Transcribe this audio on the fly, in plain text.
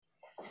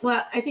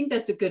Well, I think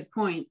that's a good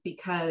point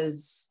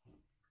because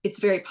it's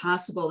very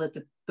possible that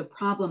the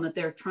problem that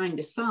they're trying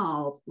to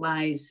solve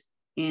lies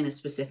in a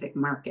specific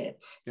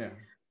market. Yeah.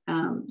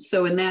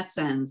 So in that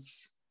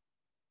sense,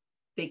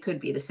 they could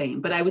be the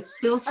same, but I would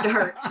still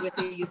start with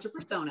the user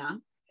persona.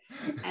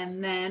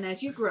 And then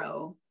as you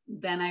grow,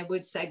 then I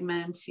would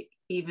segment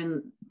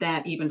even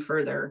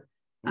further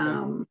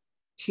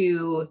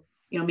to,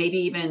 maybe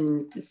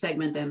even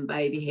segment them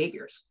by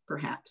behaviors,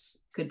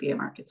 perhaps could be a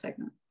market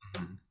segment.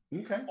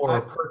 Okay. Or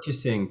a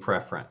purchasing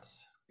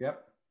preference.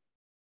 Yep.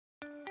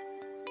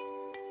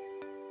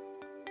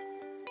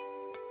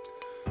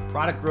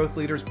 Product Growth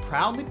Leaders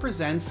proudly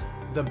presents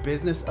the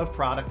Business of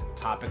Product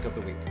Topic of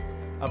the Week,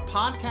 a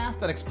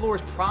podcast that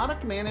explores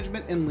product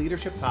management and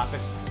leadership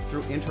topics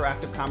through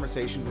interactive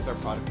conversations with our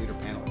product leader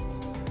panelists.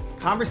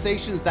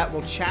 Conversations that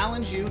will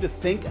challenge you to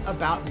think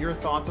about your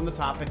thoughts on the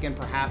topic and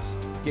perhaps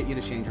get you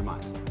to change your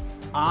mind.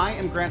 I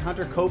am Grant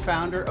Hunter,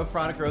 co-founder of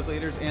Product Growth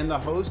Leaders and the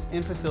host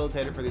and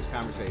facilitator for these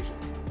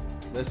conversations.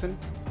 Listen,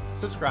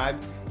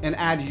 subscribe, and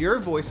add your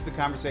voice to the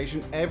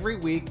conversation every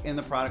week in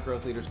the Product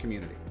Growth Leaders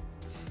community.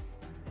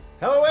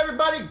 Hello,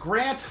 everybody.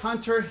 Grant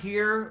Hunter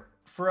here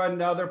for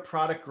another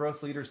Product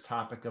Growth Leaders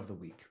topic of the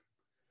week.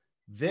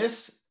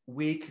 This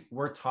week,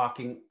 we're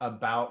talking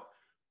about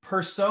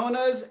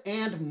personas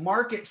and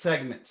market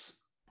segments.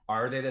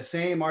 Are they the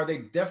same? Are they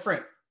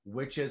different?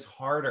 Which is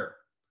harder?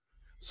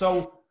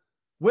 So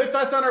with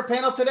us on our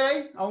panel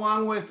today,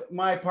 along with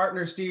my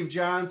partner, Steve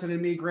Johnson, and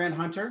me, Grant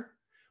Hunter,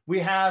 we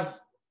have,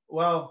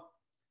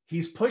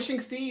 he's pushing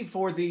Steve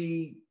for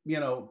the,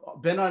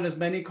 been on as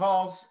many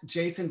calls,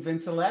 Jason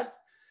Vincelette.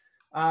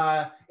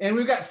 And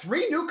we've got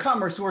three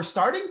newcomers who are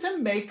starting to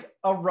make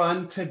a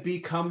run to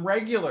become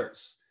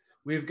regulars.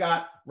 We've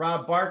got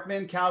Rob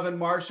Barkman, Calvin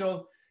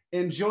Marshall,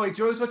 and Joy.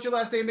 Joyce, what's your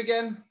last name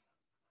again?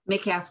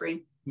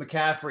 McCaffrey.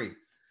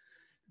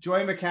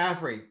 Joy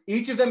McCaffrey.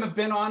 Each of them have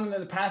been on in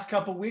the past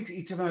couple of weeks.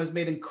 Each of them has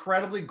made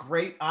incredibly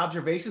great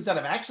observations that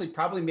have actually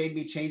probably made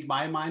me change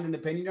my mind and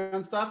opinion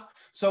on stuff.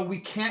 So we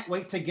can't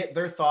wait to get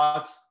their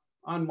thoughts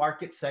on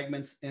market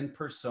segments and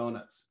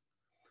personas.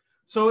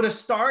 So to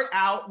start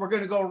out, we're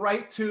going to go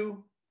right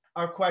to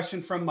our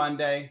question from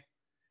Monday.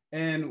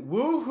 And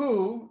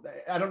woohoo,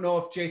 I don't know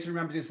if Jason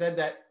remembers, he said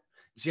that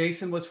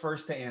Jason was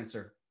first to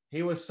answer.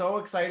 He was so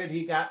excited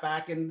he got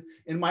back in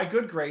my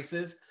good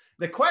graces.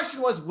 The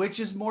question was, which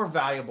is more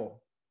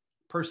valuable,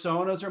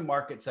 personas or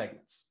market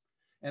segments?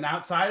 And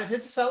outside of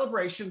his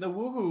celebration, the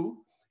woohoo,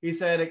 he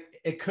said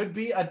it could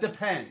be a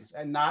depends,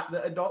 and not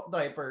the adult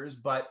diapers,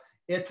 but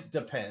it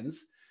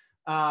depends.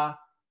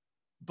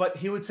 But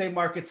he would say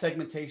market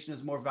segmentation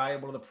is more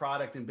valuable to the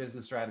product and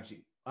business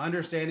strategy.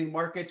 Understanding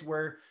markets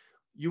where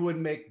you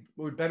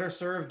would better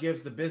serve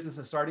gives the business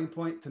a starting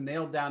point to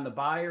nail down the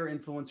buyer,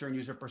 influencer, and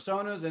user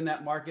personas in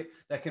that market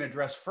that can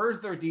address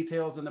further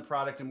details in the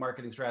product and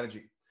marketing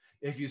strategy.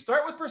 If you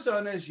start with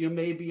personas, you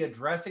may be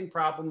addressing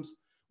problems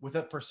with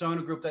a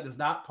persona group that is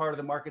not part of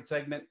the market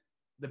segment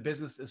the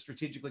business is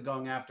strategically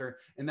going after,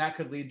 and that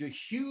could lead to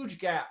huge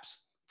gaps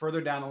further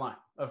down the line.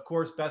 Of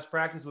course, best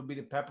practice would be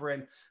to pepper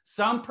in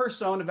some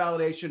persona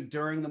validation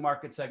during the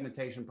market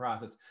segmentation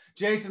process.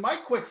 Jason, my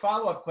quick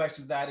follow-up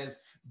question to that is,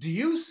 do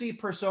you see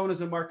personas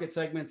and market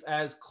segments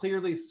as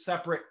clearly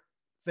separate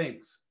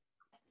things?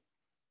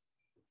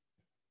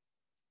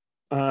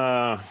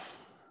 I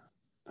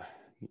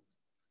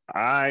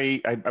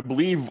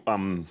believe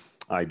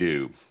I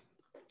do.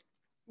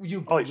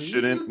 You probably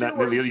shouldn't.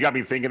 You got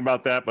me thinking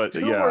about that, but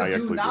do yeah, or I do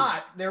actually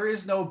not. Do. There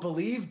is no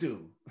believe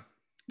do.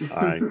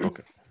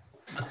 Okay.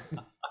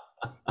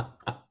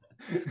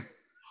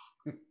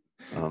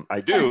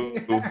 I do.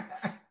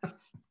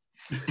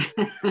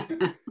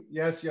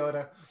 Yes,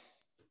 Yoda.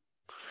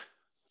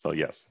 So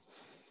yes.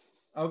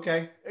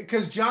 Okay,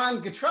 because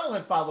John Gatrell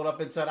had followed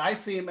up and said, I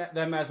see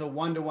them as a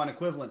one-to-one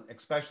equivalent,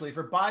 especially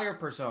for buyer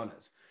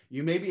personas.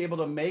 You may be able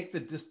to make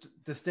the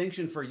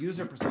distinction for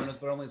user personas,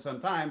 but only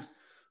sometimes.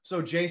 So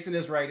Jason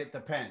is right, it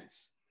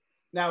depends.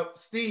 Now,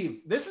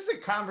 Steve, this is a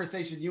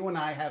conversation you and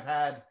I have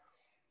had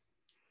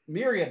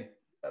myriad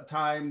of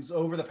times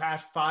over the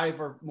past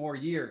 5 or more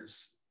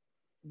years.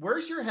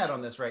 Where's your head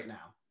on this right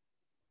now?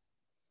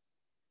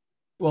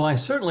 Well, I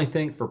certainly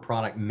think for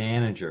product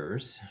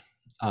managers,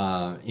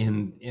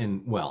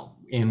 in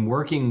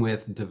working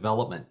with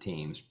development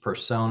teams,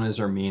 personas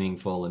are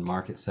meaningful and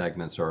market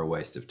segments are a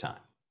waste of time.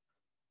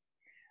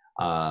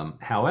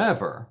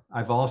 However,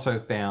 I've also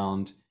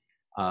found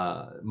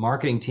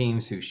marketing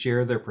teams who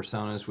share their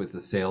personas with the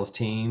sales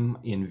team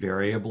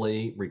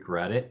invariably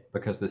regret it,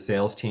 because the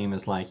sales team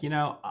is like,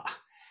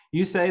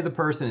 you say the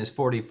person is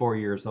 44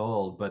 years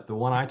old, but the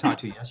one I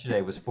talked to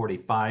yesterday was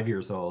 45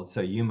 years old,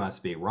 so you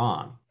must be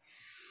wrong.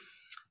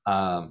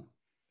 But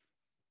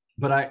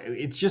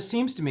it just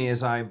seems to me,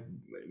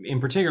 in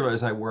particular,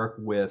 as I work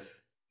with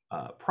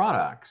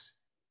products,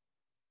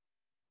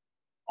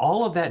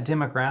 all of that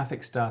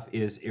demographic stuff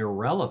is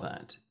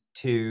irrelevant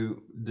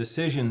to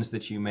decisions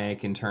that you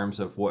make in terms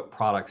of what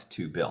products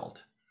to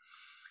build.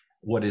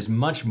 What is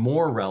much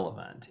more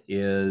relevant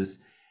is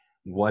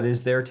What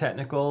is their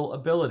technical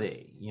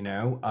ability? You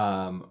know,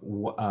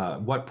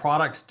 what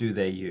products do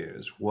they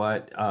use?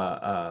 What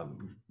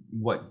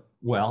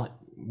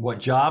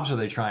jobs are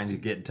they trying to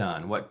get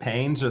done? What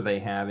pains are they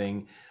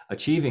having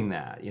achieving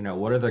that? You know,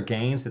 what are the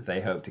gains that they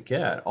hope to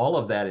get? All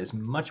of that is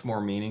much more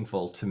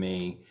meaningful to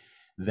me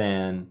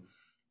than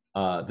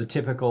the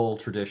typical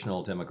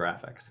traditional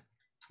demographics,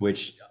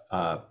 which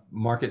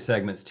market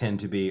segments tend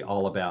to be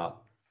all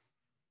about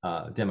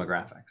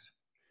demographics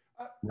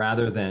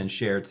rather than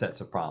shared sets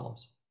of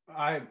problems.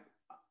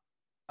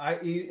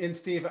 And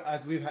Steve,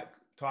 as we've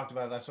talked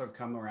about it, I've sort of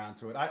come around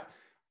to it.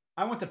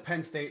 I went to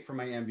Penn State for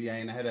my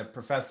MBA, and I had a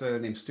professor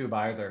named Stu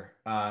Byther,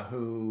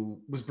 who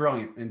was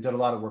brilliant and did a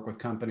lot of work with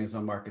companies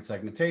on market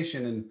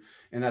segmentation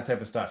and that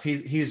type of stuff.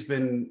 He's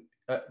been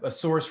a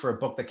source for a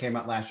book that came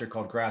out last year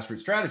called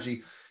Grassroots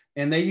Strategy,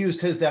 and they used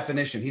his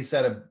definition. He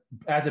said,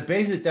 as a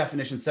basic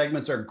definition,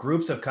 segments are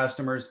groups of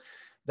customers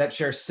that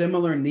share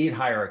similar need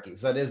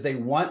hierarchies. That is, they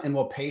want and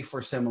will pay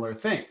for similar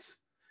things.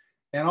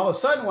 And all of a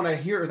sudden, when I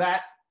hear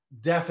that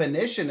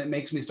definition, it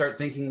makes me start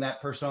thinking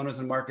that personas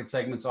and market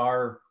segments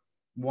are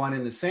one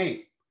and the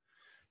same.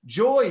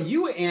 Joy,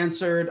 you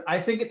answered, I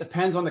think it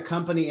depends on the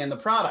company and the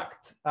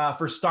product.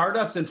 For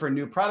startups and for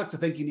new products, I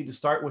think you need to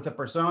start with a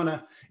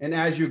persona. And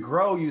as you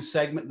grow, you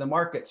segment the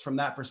markets. From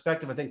that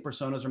perspective, I think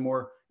personas are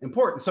more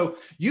important. So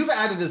you've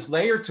added this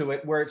layer to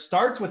it where it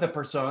starts with a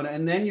persona,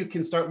 and then you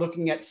can start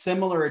looking at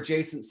similar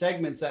adjacent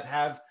segments that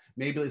have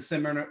maybe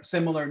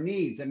similar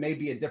needs. It may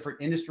be a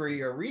different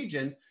industry or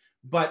region,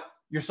 but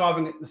you're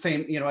solving the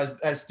same, you know,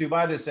 as Stu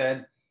Byther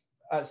said,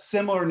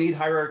 similar need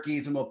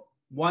hierarchies, and will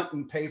want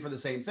and pay for the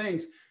same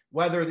things.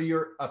 Whether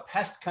you're a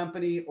pest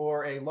company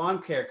or a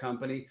lawn care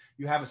company,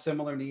 you have a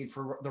similar need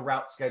for the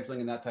route scheduling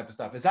and that type of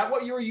stuff. Is that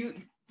what you were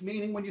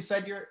meaning when you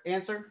said your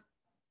answer?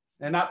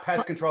 And not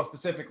pest control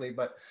specifically,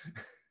 but.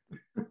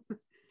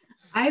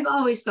 I've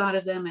always thought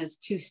of them as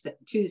two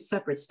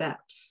separate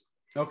steps.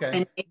 Okay.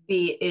 And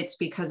maybe it's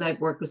because I've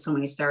worked with so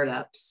many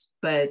startups,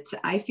 but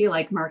I feel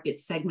like market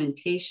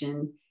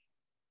segmentation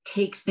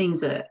takes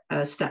things a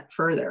step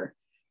further.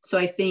 So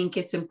I think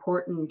it's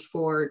important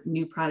for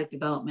new product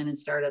development and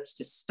startups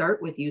to start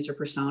with user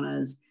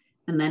personas.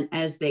 And then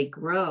as they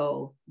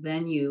grow,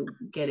 then you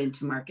get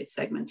into market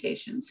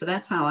segmentation. So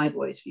that's how I've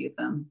always viewed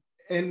them.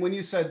 And when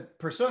you said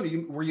persona,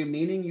 were you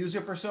meaning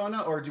user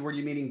persona, or were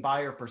you meaning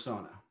buyer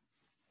persona?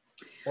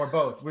 Or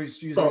both? We're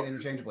just using it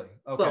interchangeably.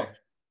 Okay.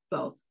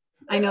 Both.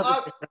 I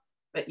know,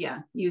 but yeah,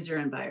 user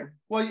and buyer.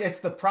 Well,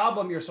 it's the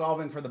problem you're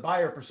solving for the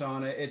buyer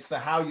persona. It's the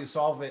how you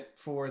solve it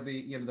for the,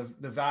 you know,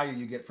 the value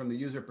you get from the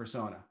user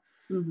persona.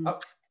 Mm-hmm.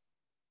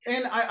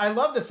 And I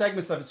love the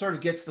segment stuff. It sort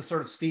of gets the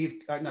sort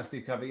of not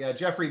Steve Covey,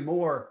 Jeffrey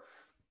Moore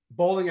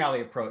bowling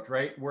alley approach,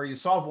 right? Where you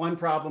solve one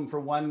problem for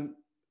one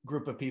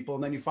group of people,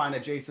 and then you find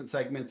adjacent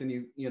segments, and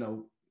you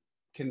know,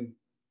 can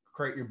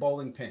create your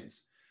bowling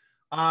pins.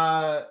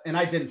 And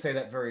I didn't say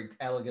that very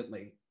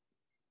elegantly.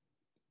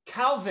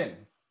 Calvin,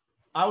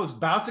 I was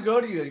about to go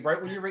to you right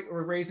when you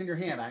were raising your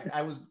hand.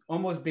 I was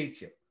almost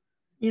beat you.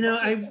 You know,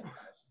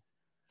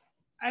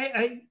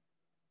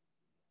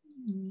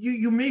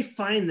 you may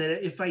find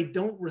that if I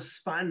don't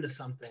respond to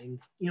something,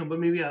 you know, but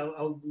maybe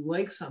I'll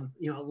like some,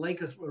 you know,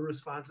 like a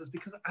responses,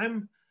 because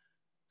I'm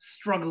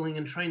struggling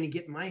and trying to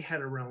get my head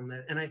around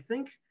that. And I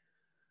think,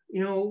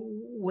 you know,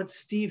 what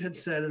Steve had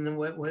said, and then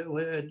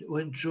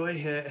what Joy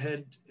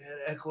had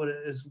echoed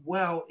as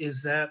well,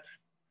 is that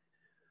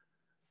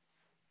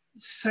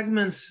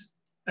segments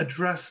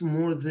address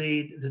more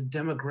the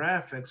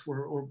demographics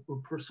or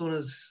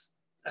personas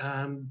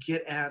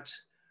get at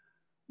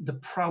the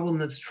problem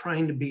that's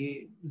trying to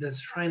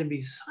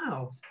be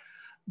solved.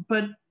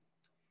 But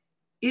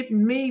it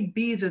may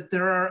be that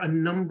there are a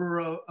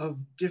number of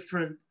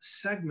different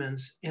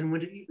segments, and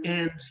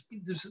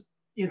there's,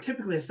 you know,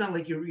 typically it's not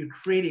like you're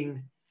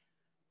creating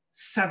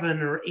 7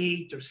 or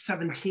 8 or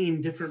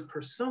 17 different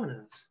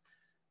personas.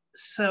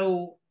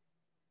 So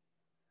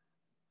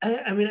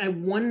I mean, I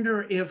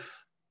wonder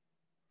if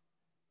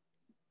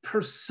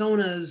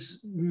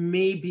personas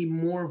may be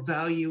more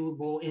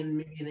valuable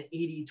in an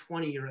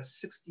 80-20 or a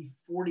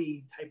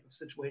 60-40 type of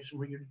situation,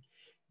 where you're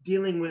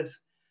dealing with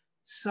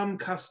some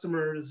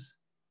customers,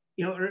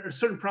 you know, or a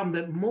certain problem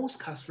that most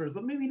customers,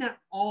 but maybe not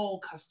all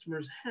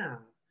customers have,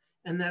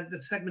 and that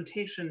the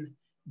segmentation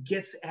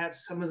gets at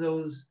some of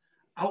those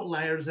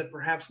outliers that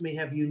perhaps may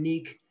have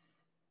unique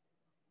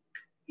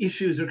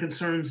issues or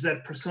concerns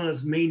that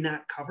personas may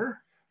not cover.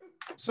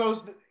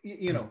 So,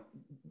 you know,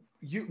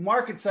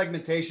 market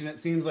segmentation,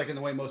 it seems like in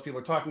the way most people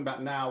are talking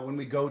about now, when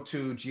we go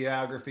to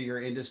geography or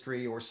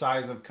industry or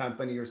size of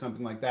company or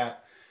something like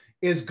that,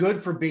 is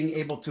good for being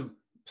able to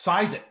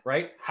size it,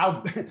 right?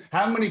 How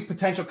many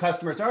potential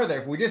customers are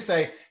there? If we just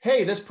say,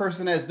 hey, this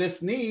person has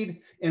this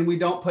need, and we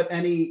don't put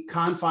any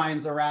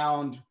confines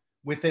around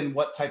within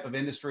what type of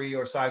industry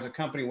or size of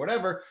company,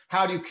 whatever,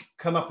 how do you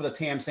come up with a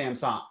TAM, SAM,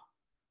 SOM,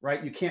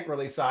 right? You can't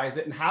really size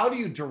it. And how do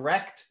you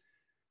direct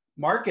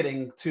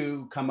marketing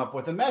to come up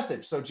with a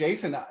message? So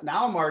Jason,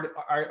 now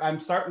I'm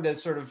starting to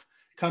sort of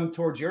come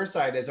towards your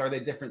side as, are they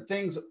different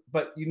things,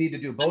 but you need to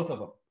do both of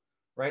them.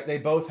 right? They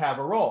both have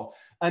a role.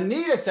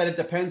 Anita said it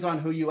depends on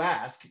who you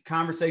ask.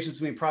 Conversations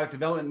between product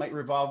development might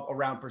revolve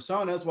around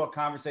personas, while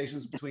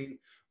conversations between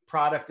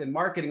product and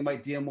marketing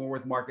might deal more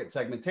with market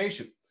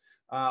segmentation.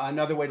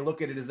 Another way to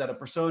look at it is that a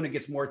persona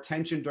gets more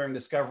attention during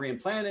discovery and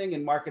planning,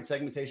 and market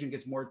segmentation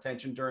gets more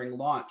attention during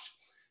launch.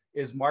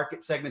 Is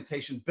market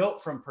segmentation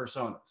built from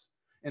personas?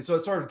 And so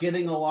it's sort of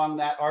getting along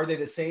that, are they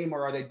the same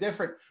or are they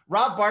different?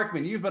 Rob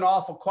Barkman, you've been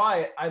awful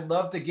quiet. I'd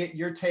love to get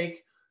your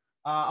take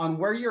on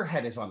where your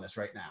head is on this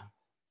right now.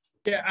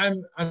 Yeah,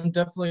 I'm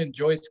definitely in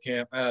Joy's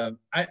camp.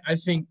 I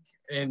think,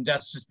 and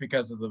that's just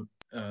because of the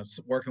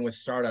working with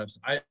startups.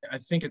 I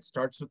think it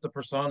starts with the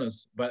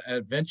personas, but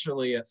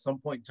eventually at some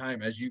point in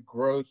time, as you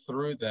grow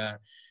through that,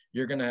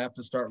 you're going to have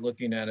to start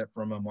looking at it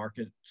from a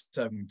market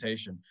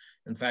segmentation.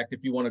 In fact,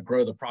 if you want to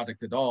grow the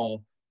product at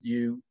all,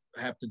 you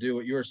have to do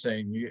what you were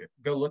saying. You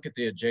go look at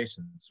the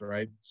adjacents,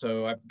 right?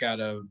 So I've got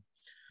a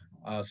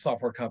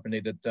software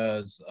company that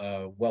does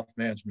wealth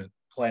management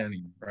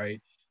planning,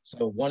 right?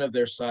 So one of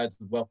their sides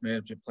of wealth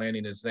management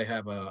planning is they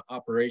have a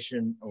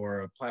operation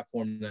or a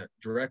platform that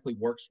directly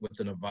works with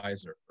an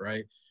advisor,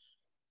 right?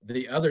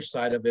 The other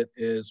side of it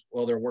is,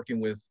 well, they're working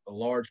with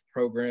large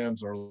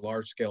programs or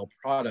large scale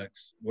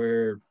products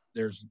where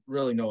there's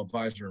really no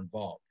advisor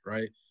involved,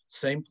 right?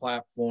 Same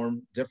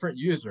platform, different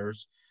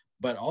users,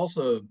 but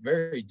also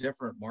very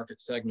different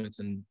market segments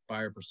and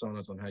buyer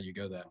personas on how you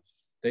go that.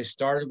 They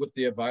started with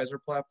the advisor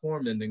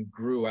platform and then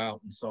grew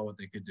out and saw what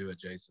they could do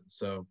adjacent.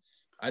 So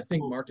I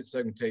think market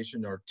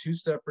segmentation are two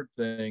separate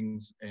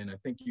things, and I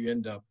think you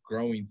end up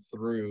growing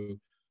through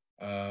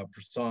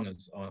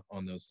personas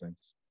on those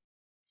things.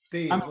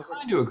 I'm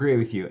inclined to agree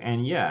with you,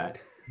 and yet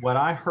what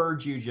I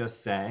heard you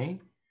just say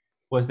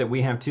was that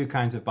we have two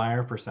kinds of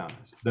buyer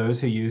personas, those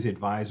who use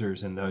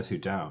advisors and those who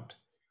don't.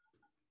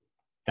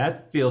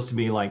 That feels to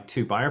me like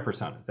two buyer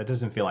personas. That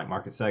doesn't feel like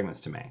market segments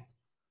to me.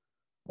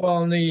 Well,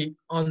 on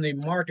the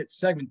market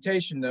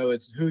segmentation, though,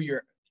 it's who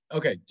you're,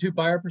 okay, two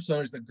buyer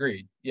personas,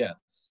 agreed, yes.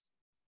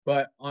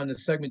 But on the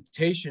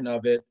segmentation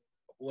of it,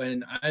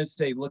 when I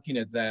say looking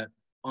at that,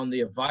 on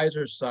the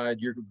advisor side,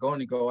 you're going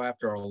to go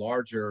after a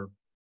larger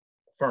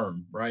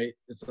firm, right?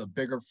 It's a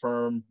bigger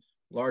firm,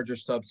 larger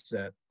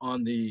subset.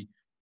 On the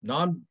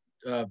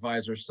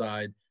non-advisor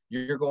side,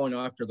 you're going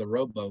after the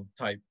robo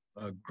type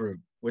group,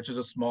 which is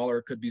a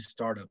smaller, could be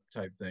startup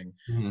type thing.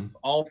 Mm-hmm.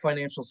 All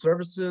financial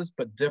services,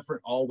 but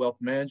different, all wealth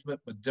management,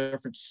 but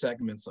different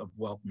segments of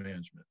wealth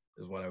management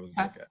is what I would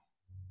look at.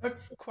 A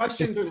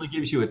question. It certainly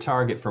gives you a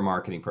target for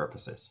marketing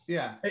purposes.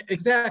 Yeah,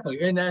 exactly.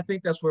 And I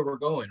think that's where we're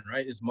going,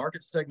 right? Is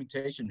market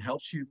segmentation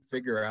helps you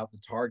figure out the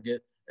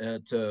target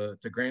to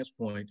Grant's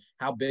point,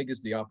 how big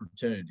is the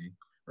opportunity,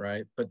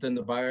 right? But then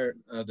the buyer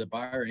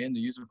and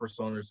the user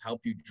personas help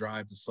you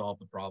drive to solve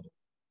the problem.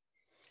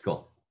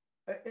 Cool.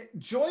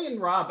 Joy and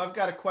Rob, I've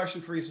got a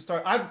question for you to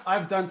start.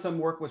 I've done some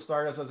work with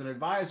startups as an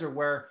advisor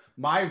where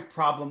my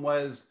problem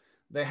was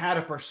they had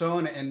a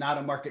persona and not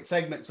a market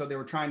segment. So they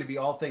were trying to be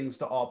all things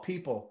to all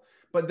people.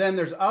 But then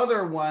there's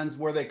other ones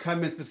where they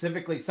come in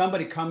specifically,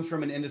 somebody comes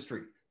from an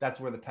industry. That's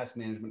where the pest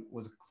management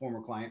was a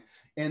former client.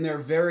 And they're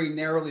very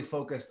narrowly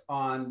focused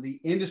on the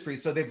industry.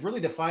 So they've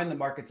really defined the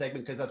market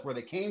segment because that's where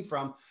they came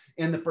from.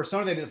 And the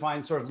persona they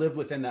defined sort of live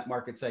within that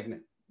market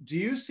segment. Do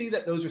you see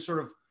that those are sort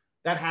of,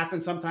 that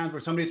happens sometimes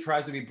where somebody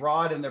tries to be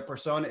broad and their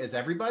persona is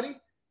everybody,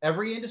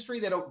 every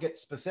industry, they don't get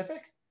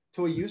specific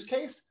to a use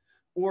case?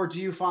 Or do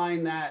you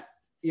find that,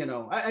 you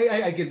know,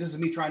 again, this is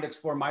me trying to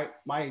explore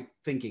my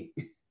thinking.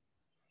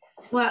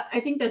 Well, I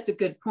think that's a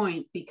good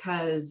point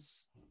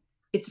because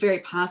it's very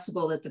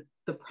possible that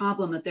the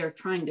problem that they're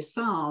trying to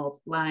solve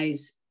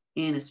lies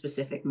in a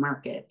specific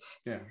market.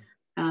 Yeah.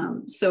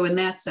 So in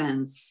that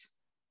sense,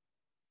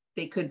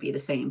 they could be the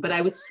same, but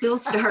I would still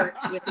start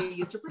with a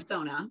user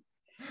persona.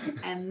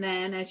 And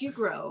then as you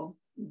grow,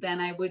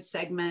 then I would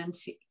segment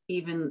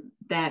even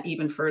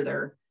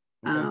further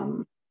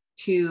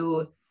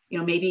to, you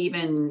know, maybe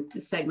even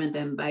segment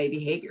them by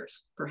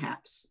behaviors,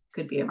 perhaps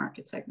could be a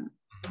market segment.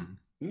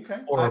 Okay.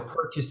 Or a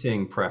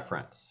purchasing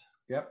preference.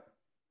 Yep.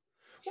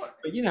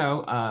 But, you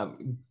know,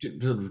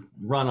 to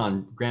run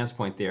on Grant's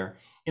point there,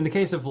 in the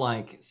case of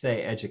like,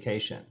 say,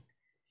 education,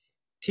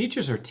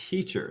 teachers are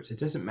teachers. It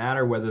doesn't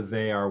matter whether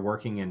they are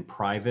working in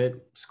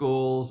private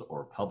schools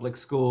or public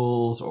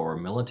schools or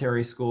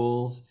military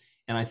schools.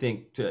 And I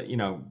think, you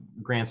know,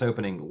 Grant's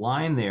opening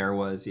line there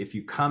was, if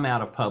you come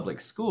out of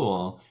public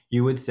school,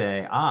 you would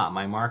say,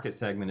 my market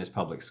segment is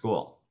public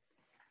school.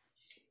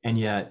 And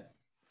yet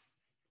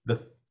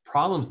the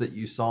problems that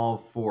you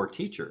solve for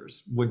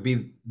teachers would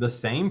be the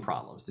same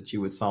problems that you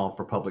would solve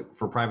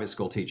for private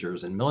school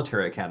teachers and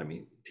military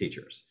academy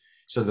teachers.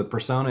 So the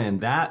persona in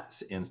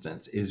that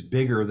instance is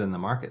bigger than the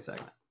market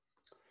segment.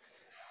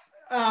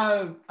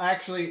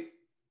 Actually,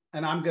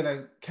 and I'm going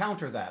to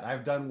counter that.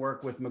 I've done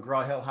work with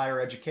McGraw-Hill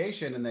Higher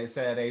Education, and they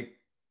said a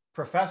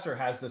professor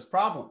has this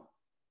problem,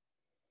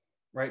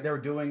 right? They were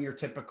doing your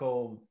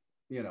typical,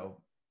 you know,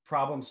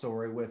 problem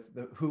story with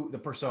the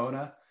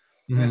persona.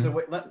 Mm-hmm. And I said,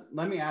 wait,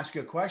 let me ask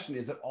you a question.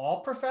 Is it all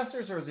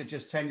professors or is it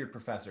just tenured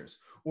professors?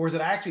 Or is it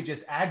actually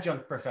just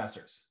adjunct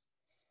professors?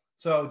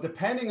 So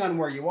depending on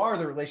where you are,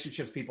 the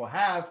relationships people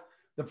have,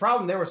 the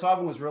problem they were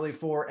solving was really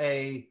for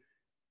a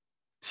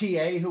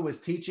TA who was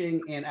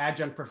teaching and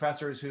adjunct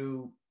professors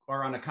who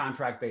are on a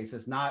contract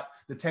basis, not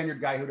the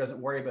tenured guy who doesn't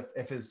worry about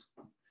if his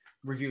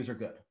reviews are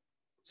good.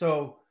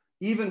 So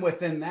even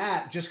within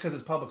that, just because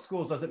it's public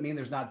schools doesn't mean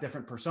there's not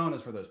different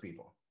personas for those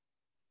people.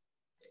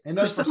 And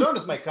those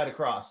personas might cut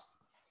across.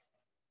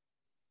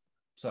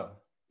 So,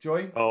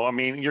 Joy? Oh, I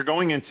mean, you're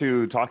going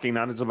into talking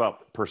not just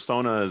about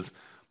personas,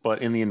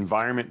 but in the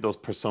environment those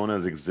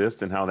personas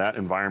exist and how that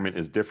environment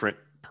is different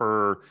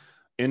per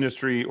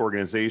industry,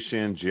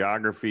 organization,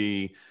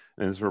 geography.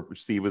 And this is where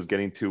Steve was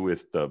getting to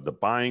with the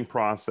buying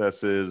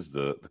processes,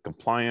 the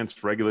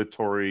compliance,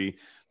 regulatory,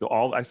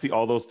 I see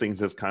all those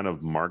things as kind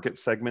of market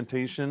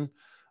segmentation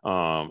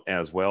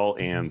as well.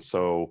 And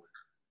so,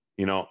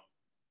 you know,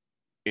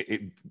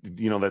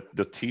 that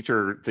the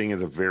teacher thing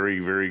is a very,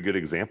 very good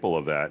example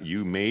of that.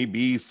 You may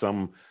be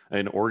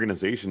an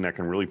organization that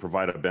can really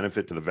provide a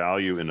benefit to the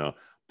value in a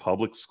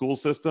public school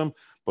system,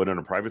 but in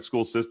a private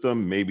school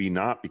system, maybe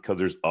not, because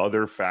there's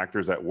other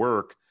factors at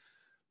work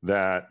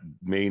that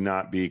may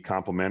not be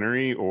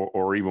complementary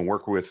or even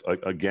work with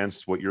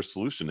against what your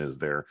solution is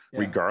there,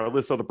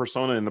 regardless of the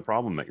persona and the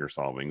problem that you're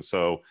solving.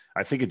 So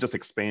I think it just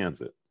expands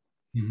it.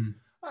 Mm-hmm.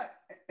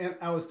 And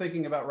I was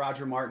thinking about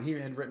Roger Martin. He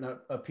had written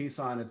a piece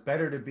on it's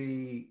better to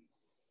be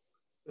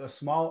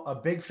a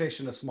big fish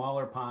in a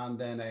smaller pond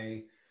than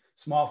a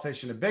small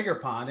fish in a bigger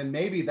pond. And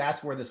maybe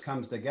that's where this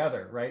comes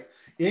together, right?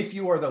 If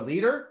you are the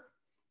leader,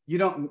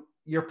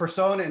 your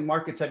persona and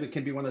market segment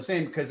can be one of the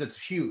same because it's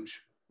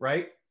huge,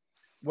 right?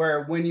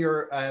 Where when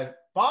you're a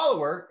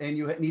follower and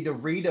you need to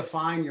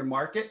redefine your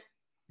market,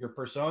 your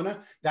persona,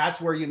 that's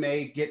where you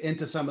may get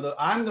into some of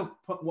I'm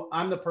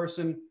the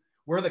person,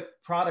 we're the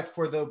product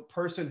for the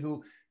person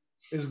who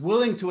is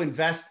willing to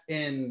invest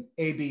in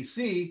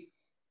ABC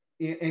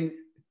and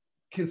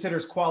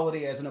considers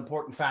quality as an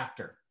important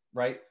factor,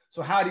 right?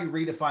 So how do you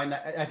redefine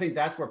that? I think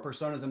that's where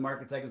personas and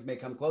market segments may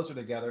come closer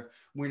together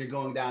when you're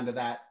going down to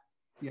that,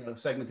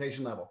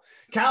 segmentation level.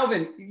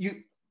 Calvin,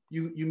 you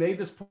made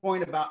this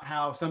point about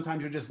how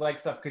sometimes you just like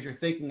stuff because you're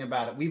thinking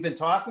about it. We've been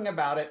talking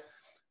about it.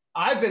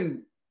 I've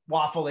been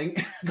waffling,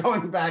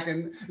 going back.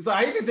 And so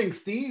I even think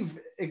Steve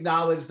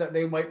acknowledged that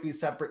they might be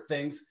separate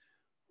things.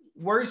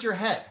 Where's your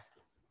head?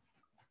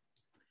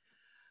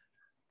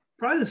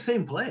 Probably the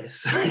same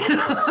place. We're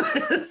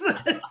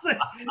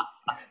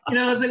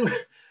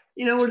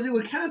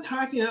kind of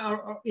talking,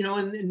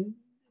 and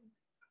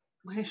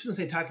I shouldn't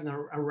say talking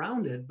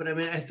around it, but I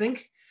mean, I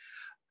think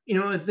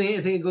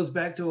it goes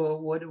back to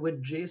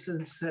what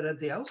Jason said at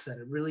the outset.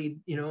 It really,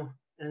 I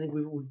think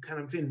we've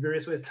kind of in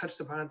various ways touched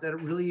upon it, that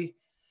it really,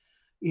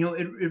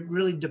 it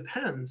really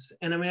depends.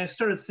 And I mean, I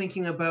started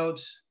thinking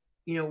about,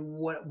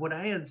 what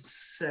I had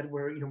said,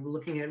 where, we're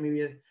looking at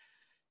maybe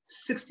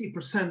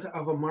 60%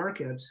 of a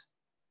market,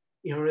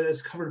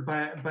 is covered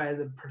by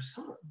the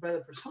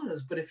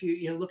personas. But if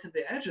you look at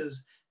the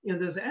edges,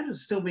 those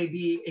edges still may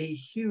be a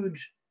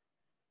huge,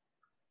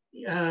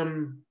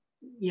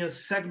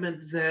 segment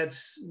that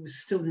we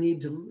still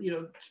need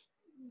to,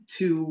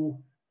 to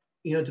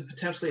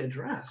potentially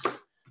address.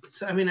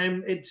 So, I mean,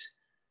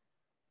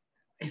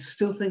 I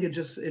still think it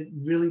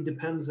really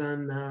depends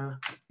on.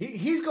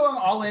 He's going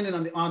all in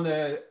and on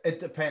the it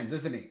depends,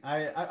 isn't he?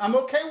 I'm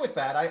okay with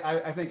that.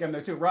 I think I'm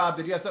there too. Rob,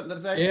 did you have something to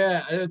say?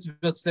 Yeah, I was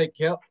about to say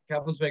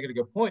Calvin's making a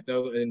good point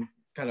though, and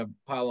kind of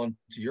pile on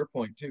to your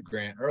point too,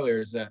 Grant, earlier,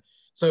 is that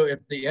so if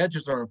the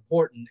edges are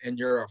important and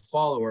you're a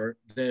follower,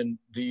 then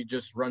do you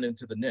just run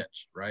into the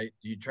niche, right?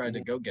 Do you try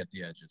to go get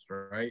the edges,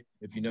 right?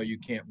 If you know you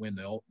can't win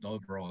the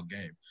overall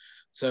game.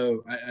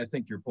 So I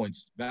think your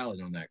point's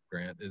valid on that,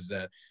 Grant, is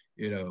that,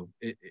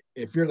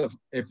 if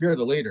you're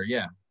the leader,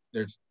 yeah,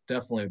 there's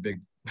definitely a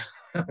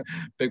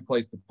big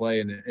place to play,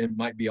 and it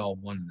might be all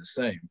one and the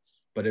same.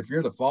 But if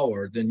you're the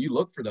follower, then you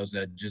look for those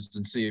edges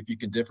and see if you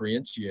can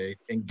differentiate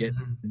and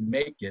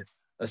make it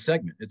a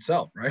segment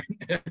itself, right?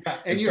 Yeah,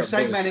 and you're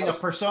segmenting a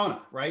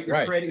persona, right?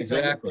 You're creating a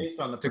segment based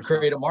on the persona. To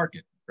create a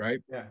market,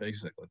 right? Yeah.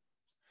 Basically.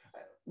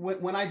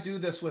 When I do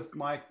this with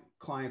my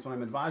clients, when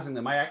I'm advising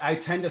them, I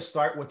tend to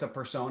start with a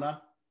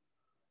persona.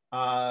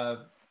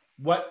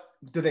 What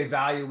do they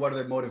value? What are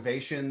their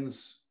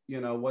motivations?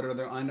 What are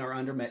their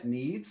unmet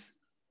needs,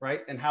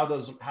 right? And how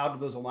do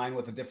those align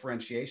with the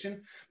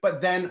differentiation? But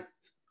then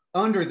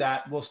under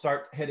that, we'll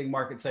start hitting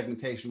market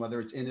segmentation, whether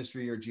it's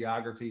industry or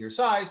geography or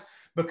size,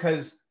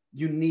 because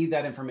you need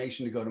that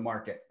information to go to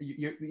market.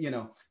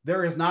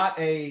 There is not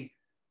a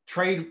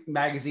trade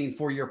magazine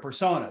for your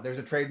persona. There's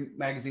a trade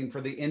magazine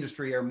for the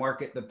industry or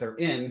market that they're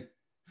in.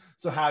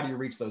 So how do you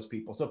reach those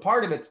people? So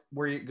part of it's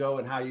where you go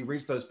and how you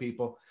reach those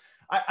people.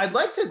 I'd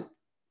like to,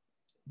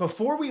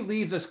 before we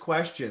leave this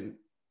question,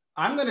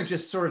 I'm going to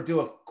just sort of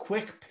do a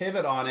quick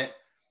pivot on it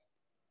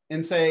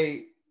and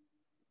say,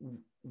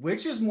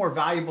 which is more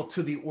valuable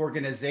to the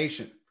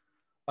organization?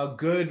 A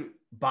good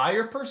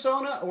buyer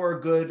persona or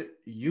a good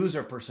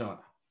user persona?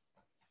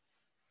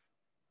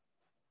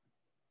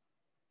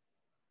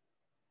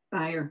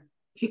 Buyer.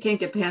 If you can't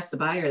get past the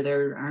buyer,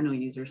 there are no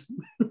users.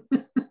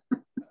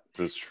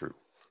 is true.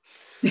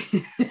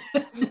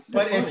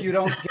 But if you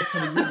don't get to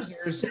the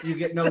users, you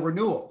get no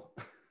renewal.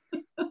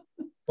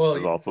 Well,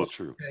 This is also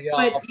true. yeah, But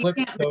I'll you flip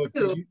it. can't So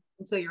renew if you,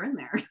 until you're in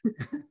there.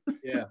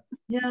 yeah,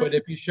 Yeah. but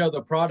if you show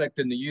the product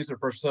and the user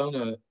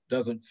persona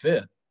doesn't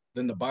fit,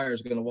 then the buyer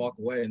is going to walk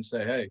away and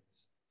say, hey,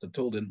 the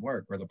tool didn't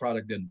work or the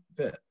product didn't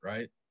fit,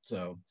 right?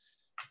 So,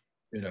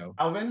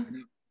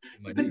 Alvin?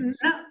 But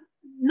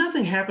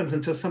nothing happens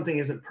until something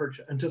isn't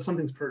purchased, until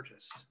something's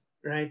purchased,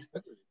 right?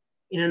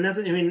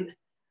 Nothing. I mean,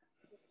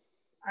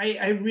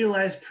 I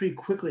realized pretty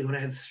quickly when I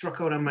had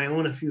struck out on my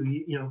own a few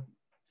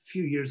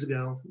years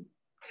ago.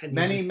 10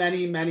 years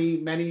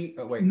Many.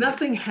 Oh, wait.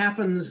 Nothing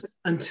happens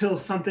until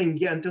somebody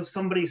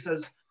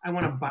says, "I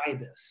want to buy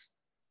this."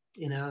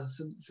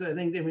 So I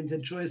think, to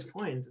Joy's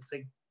point, it's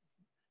like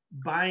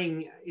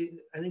buying.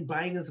 I think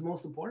buying is the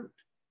most important.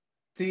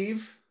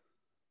 Steve?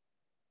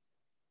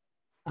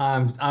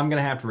 I'm going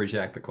to have to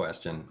reject the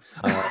question.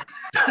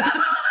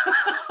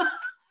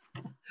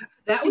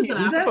 That was an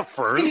Can you do option. The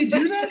first. Can you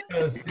do that?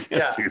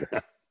 Yeah. Do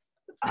that.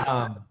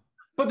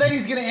 But then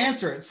he's going to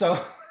answer it,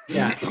 so.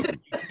 Yeah, you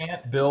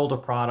can't build a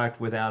product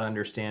without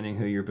understanding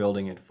who you're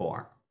building it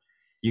for.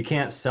 You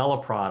can't sell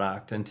a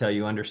product until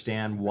you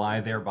understand why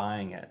they're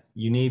buying it.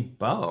 You need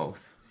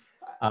both.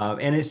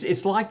 And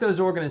it's like those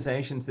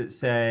organizations that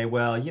say,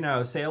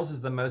 well, sales is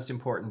the most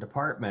important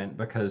department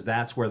because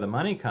that's where the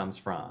money comes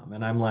from.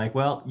 And I'm like,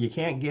 well, you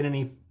can't get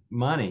any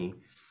money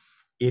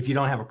if you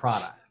don't have a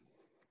product.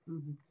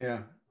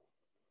 Yeah.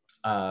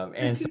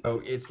 And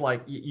so it's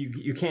like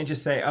you can't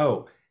just say,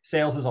 oh,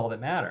 sales is all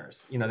that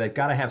matters. They've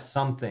got to have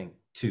something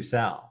to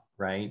sell,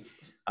 right?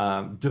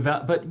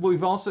 But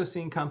we've also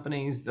seen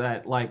companies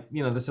that, like,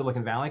 the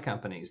Silicon Valley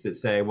companies that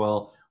say,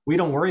 well, we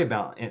don't worry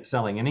about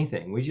selling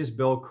anything. We just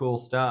build cool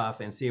stuff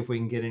and see if we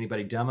can get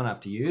anybody dumb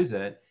enough to use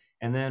it.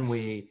 And then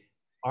we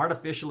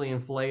artificially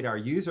inflate our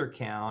user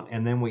count,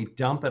 and then we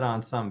dump it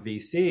on some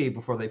VC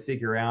before they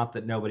figure out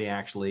that nobody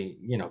actually,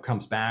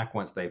 comes back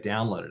once they've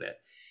downloaded it.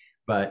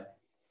 But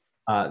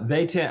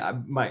they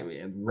tend, my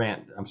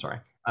rant, I'm sorry.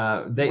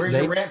 Where's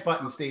your rant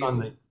button, Steve?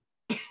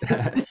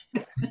 Yeah,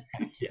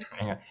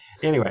 hang on.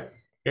 Anyway,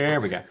 there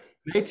we go.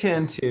 They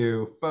tend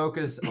to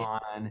focus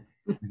on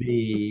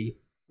the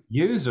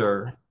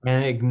user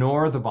and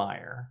ignore the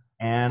buyer.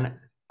 And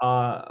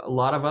a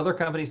lot of other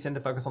companies tend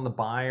to focus on the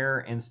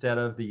buyer instead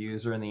of the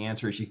user. And the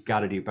answer is you've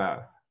got to do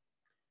both.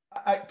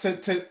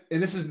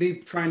 And this is me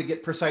trying to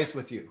get precise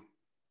with you.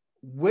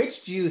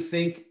 Which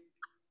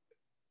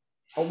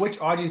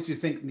audience do you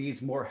think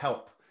needs more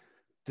help?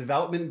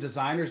 Development and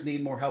designers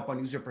need more help on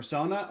user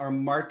persona, or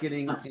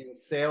marketing and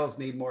sales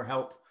need more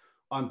help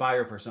on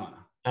buyer persona?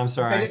 I'm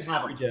sorry,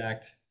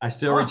 I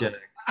still reject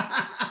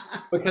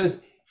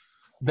because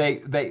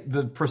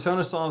the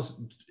persona solves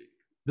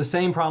the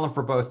same problem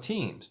for both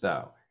teams,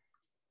 though.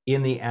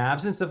 In the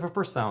absence of a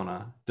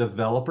persona,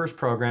 developers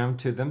program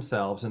to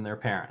themselves and their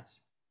parents.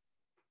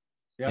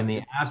 Yep. In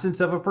the absence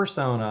of a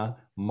persona,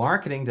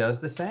 marketing does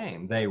the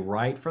same. They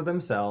write for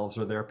themselves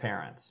or their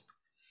parents.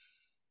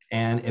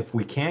 And if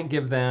we can't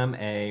give them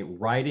a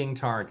writing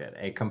target,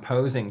 a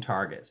composing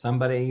target,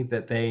 somebody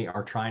that they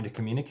are trying to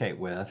communicate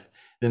with,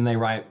 then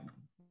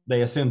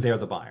they assume they're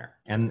the buyer,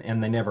 and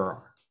they never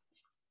are.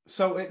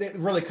 So it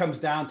really comes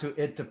down to,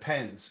 it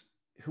depends,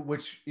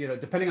 which,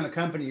 depending on the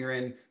company you're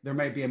in, there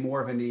may be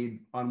more of a need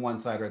on one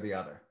side or the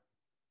other.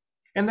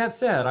 And that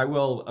said, I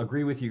will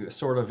agree with you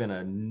sort of in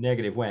a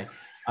negative way.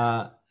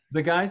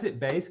 The guys at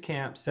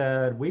Basecamp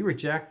said, we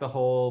reject the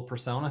whole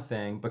persona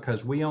thing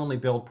because we only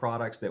build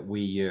products that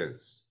we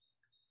use.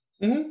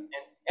 Mm-hmm.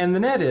 And the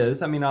net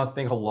is, I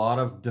think a lot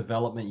of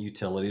development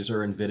utilities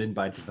are invented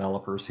by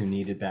developers who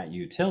needed that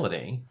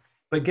utility.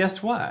 But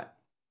guess what?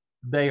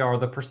 They are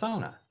the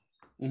persona,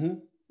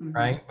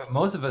 right? But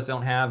most of us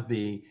don't have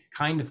the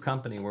kind of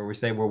company where we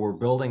say, well, we're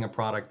building a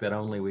product that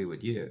only we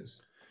would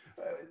use.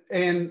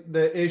 And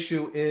the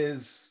issue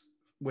is,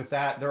 with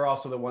that, they're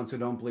also the ones who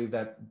don't believe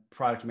that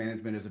product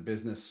management is a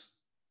business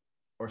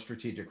or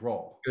strategic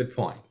role. Good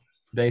point.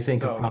 They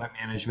think of product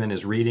management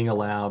as reading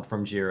aloud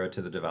from Jira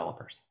to the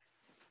developers.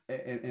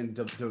 And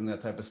doing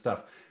that type of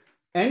stuff.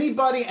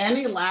 Anybody,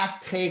 any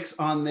last takes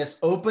on this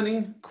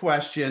opening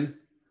question,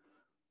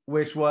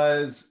 which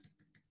was,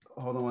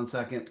 hold on one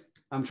second.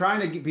 I'm trying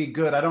to be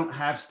good. I don't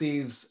have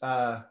Steve's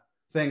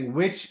thing.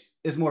 Which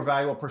is more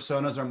valuable,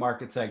 personas or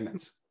market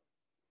segments?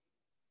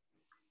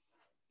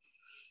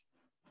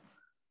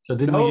 So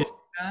didn't we just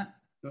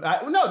do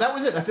that? No, that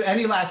was it. I said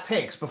any last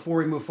takes before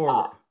we move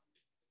forward.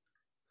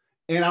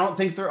 And I don't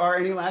think there are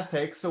any last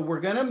takes. So we're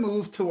going to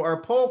move to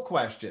our poll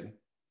question,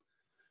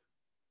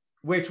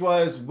 which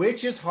was,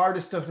 which is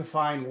hardest to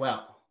define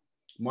well?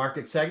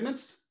 Market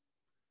segments,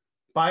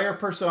 buyer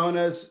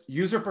personas,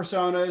 user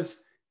personas,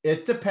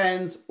 it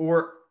depends,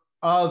 or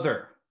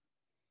other.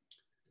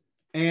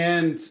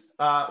 And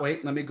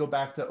wait, let me go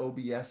back to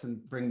OBS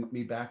and bring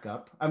me back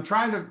up. I'm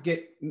trying to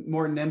get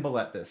more nimble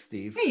at this,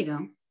 Steve. There you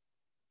go.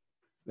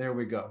 There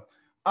we go.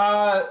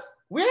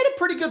 We had a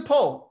pretty good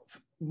poll.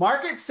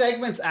 Market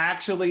segments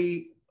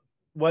actually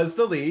was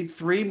the lead,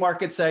 3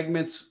 market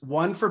segments,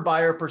 1 for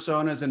buyer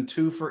personas and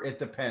 2 for it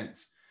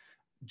depends.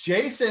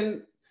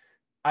 Jason,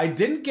 I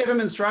didn't give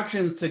him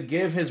instructions to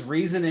give his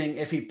reasoning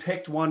if he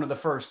picked one of the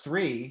first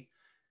 3,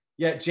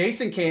 yet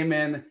Jason came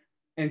in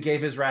and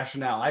gave his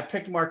rationale. I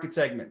picked market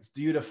segments.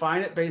 Do you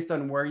define it based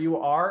on where you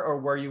are or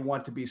where you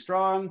want to be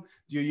strong?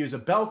 Do you use a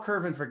bell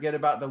curve and forget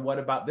about the what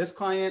about this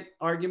client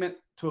argument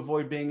to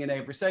avoid being in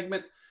every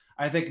segment?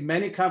 I think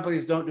many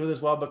companies don't do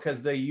this well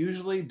because they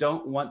usually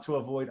don't want to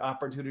avoid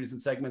opportunities in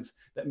segments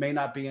that may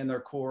not be in their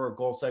core or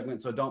goal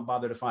segment, so don't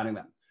bother defining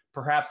them.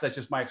 Perhaps that's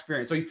just my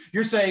experience. So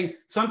you're saying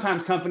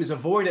sometimes companies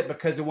avoid it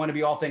because they want to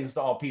be all things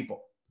to all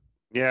people.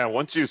 Yeah,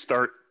 once you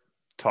start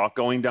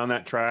going down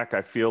that track,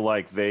 I feel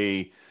like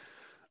they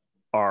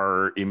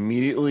are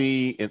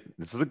immediately,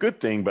 this is a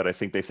good thing, but I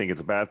think they think it's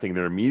a bad thing.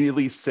 They're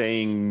immediately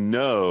saying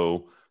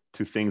no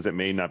to things that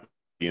may not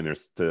be in their,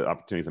 to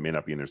opportunities that may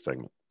not be in their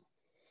segment.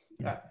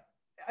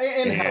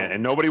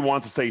 And nobody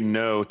wants to say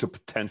no to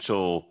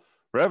potential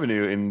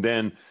revenue. And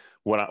then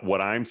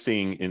what I'm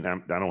seeing, and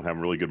I don't have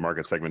really good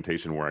market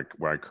segmentation where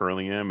I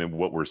currently am, and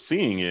what we're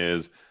seeing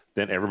is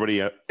then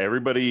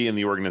everybody in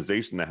the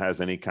organization that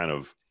has any kind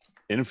of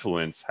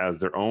influence has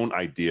their own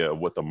idea of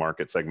what the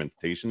market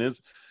segmentation is.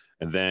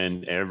 And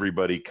then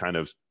everybody kind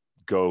of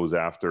goes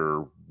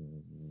after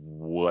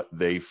what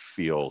they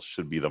feel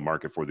should be the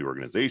market for the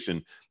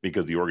organization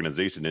because the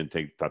organization didn't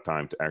take the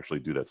time to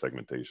actually do that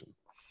segmentation.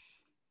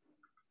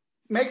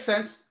 Makes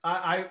sense.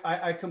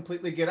 I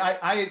completely get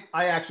it.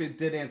 I actually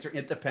did answer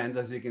it depends,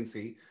 as you can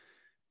see.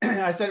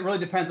 I said it really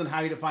depends on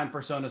how you define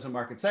personas and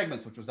market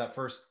segments, which was that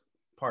first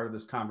part of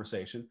this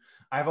conversation.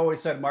 I've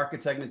always said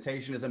market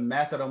segmentation is a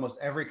mess at almost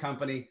every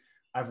company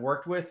I've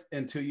worked with.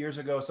 And 2 years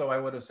ago, so I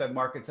would have said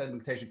market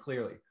segmentation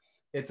clearly.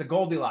 It's a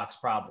Goldilocks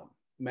problem.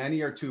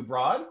 Many are too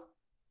broad,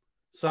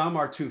 some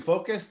are too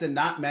focused, and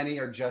not many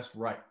are just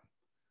right.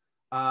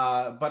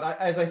 But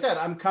as I said,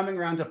 I'm coming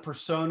around to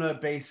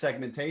persona-based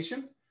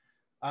segmentation,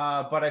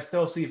 but I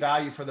still see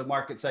value for the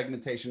market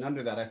segmentation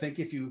under that. I think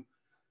if you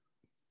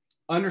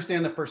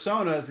understand the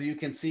personas, you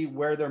can see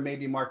where there may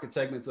be market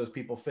segments those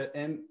people fit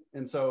in.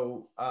 And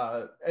so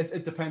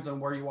it depends on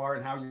where you are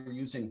and how you're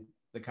using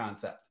the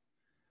concept.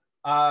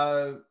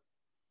 Calvin,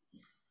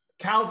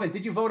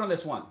 did you vote on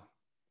this one?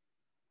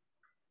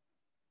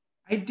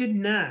 I did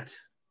not.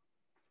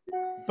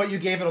 But you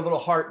gave it a little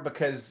heart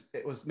because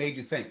it was made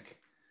you think.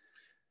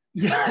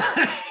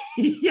 Yeah.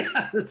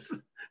 Yes.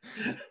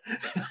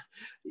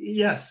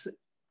 Yes.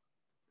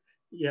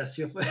 Yes.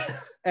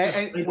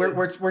 And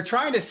we're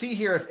trying to see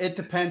here if it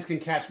depends can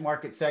catch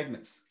market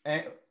segments.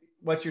 And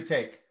what's your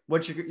take?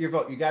 What's your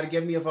vote? You got to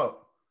give me a vote.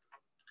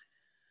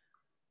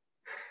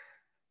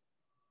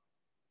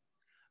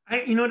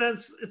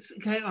 It's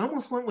okay. I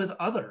almost went with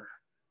other.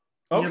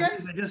 Okay.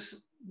 Because I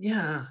just,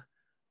 yeah.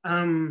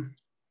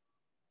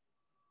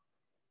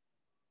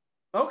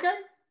 Okay.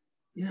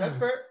 Yeah. That's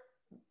fair.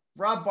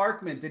 Rob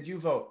Barkman, did you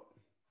vote?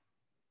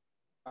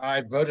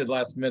 I voted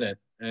last minute,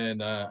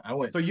 and I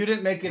went. So you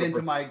didn't make it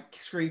into my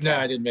screen No,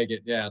 cap. I didn't make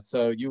it. Yeah,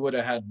 so you would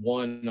have had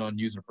 1 on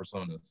user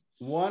personas.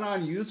 1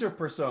 on user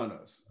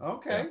personas.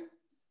 Okay.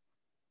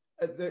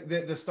 Yeah.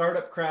 The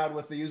startup crowd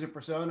with the user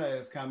persona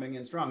is coming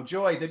in strong.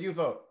 Joy, did you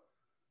vote?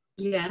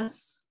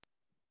 Yes.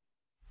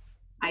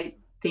 I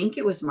think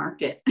it was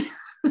market.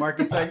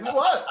 Market segment.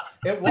 What?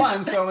 It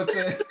won, so it's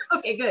a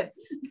okay, good.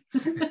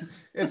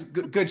 It's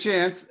good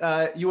chance.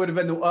 You would have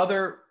been the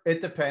other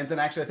it depends. And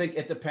actually I think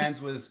it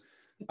depends was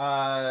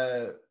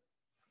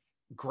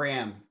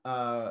Graham.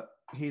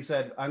 He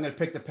said, I'm going to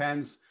pick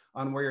depends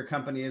on where your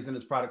company is in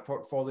its product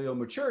portfolio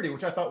maturity,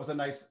 which I thought was a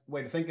nice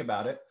way to think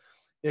about it.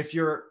 If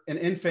you're an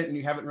infant and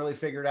you haven't really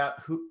figured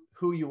out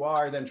who you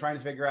are, then trying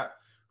to figure out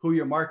who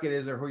your market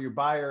is or who your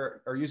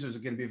buyer or users are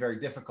going to be very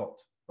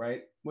difficult,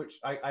 right? Which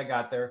I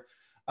got there.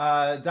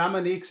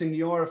 Dominique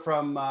Signor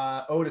from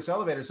Otis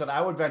Elevator said,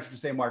 I would venture to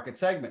say market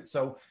segment.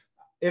 So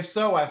if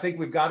so, I think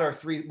we've got our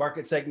 3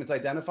 market segments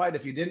identified.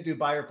 If you didn't do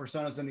buyer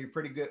personas, then you're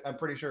pretty good. I'm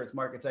pretty sure it's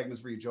market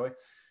segments for you, Joy.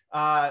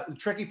 The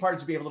tricky part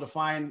is to be able to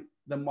define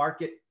the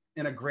market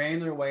in a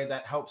granular way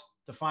that helps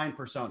define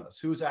personas.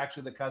 Who's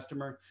actually the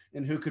customer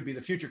and who could be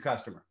the future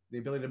customer. The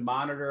ability to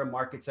monitor a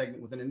market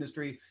segment within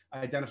industry,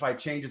 identify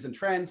changes and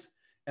trends,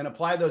 and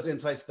apply those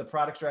insights to the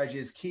product strategy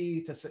is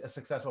key to a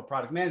successful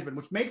product management,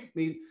 which makes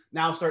me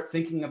now start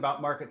thinking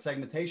about market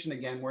segmentation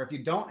again, where if you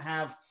don't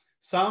have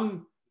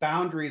some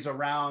boundaries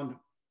around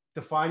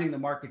defining the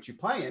market you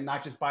play in,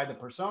 not just by the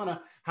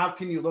persona, how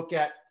can you look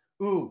at,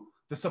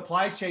 the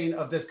supply chain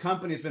of this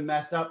company has been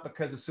messed up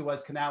because the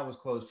Suez Canal was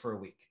closed for a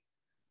week,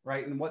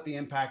 right? And what the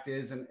impact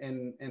is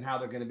and how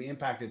they're going to be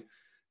impacted.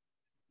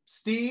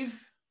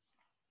 Steve,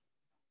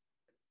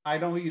 I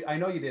know you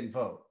didn't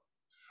vote.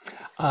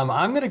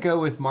 I'm going to go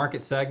with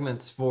market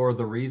segments for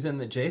the reason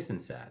that Jason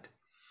said.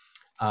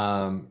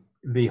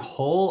 The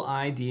whole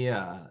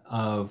idea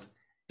of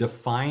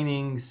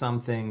defining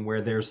something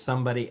where there's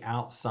somebody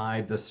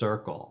outside the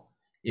circle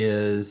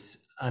is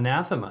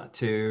anathema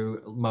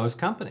to most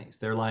companies.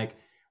 They're like,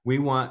 we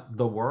want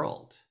the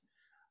world.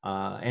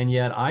 And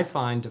yet I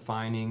find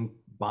defining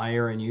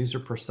buyer and user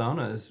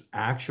personas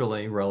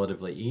actually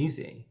relatively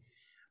easy.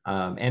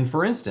 And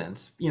for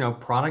instance,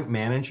 product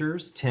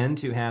managers tend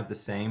to have the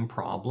same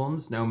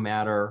problems no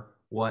matter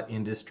what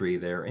industry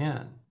they're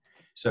in.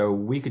 So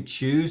we could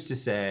choose to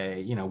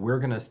say, we're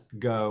going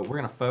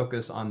to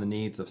focus on the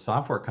needs of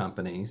software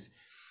companies.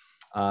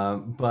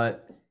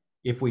 But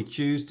if we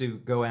choose to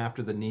go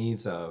after the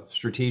needs of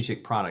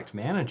strategic product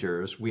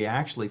managers, we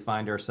actually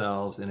find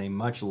ourselves in a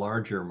much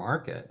larger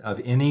market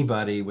of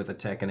anybody with a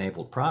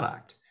tech-enabled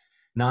product,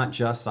 not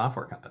just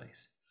software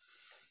companies.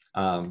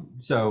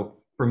 So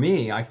for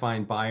me, I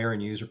find buyer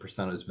and user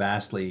personas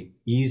vastly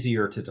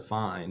easier to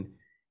define,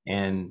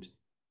 and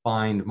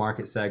find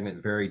market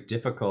segment very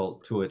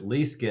difficult to at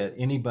least get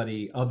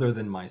anybody other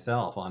than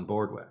myself on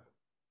board with.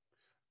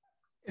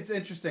 It's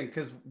interesting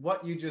because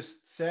what you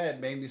just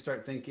said made me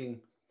start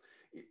thinking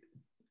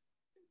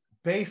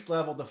base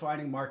level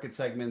defining market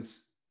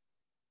segments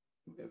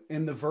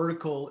in the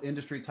vertical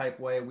industry type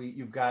way.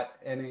 You've got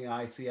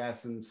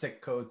NAICS and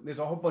SIC codes. There's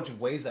a whole bunch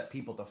of ways that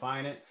people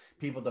define it.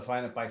 People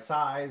define it by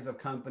size of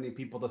company,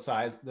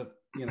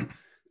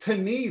 to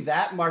me,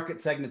 that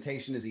market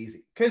segmentation is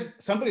easy because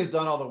somebody's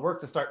done all the work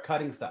to start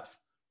cutting stuff,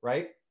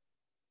 right?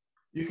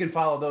 You can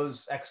follow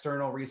those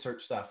external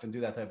research stuff and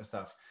do that type of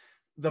stuff.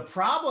 The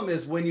problem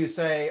is when you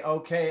say,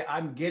 okay,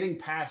 I'm getting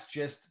past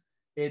just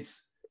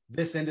it's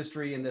this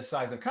industry and this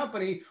size of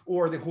company,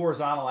 or the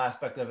horizontal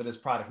aspect of it is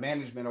product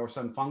management or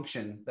some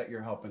function that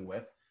you're helping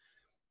with.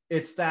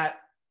 It's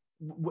that,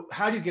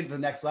 how do you get to the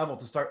next level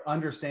to start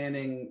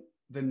understanding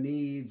the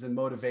needs and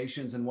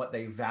motivations and what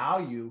they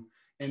value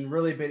and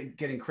really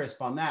getting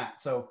crisp on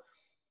that? So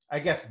I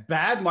guess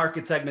bad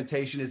market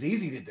segmentation is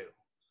easy to do.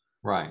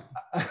 Right.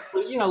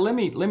 Well, let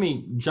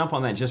me jump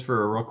on that just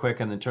for a real quick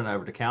and then turn it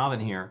over to Calvin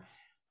here.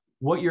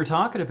 What you're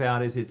talking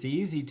about is it's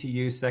easy to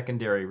use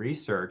secondary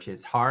research.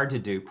 It's hard to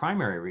do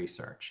primary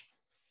research.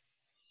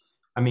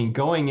 I mean,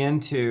 going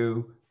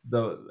into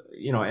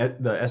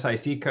the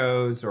SIC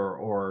codes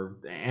or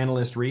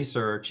analyst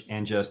research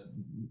and just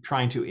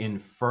trying to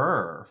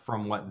infer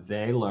from what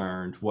they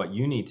learned what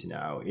you need to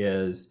know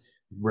is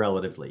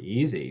relatively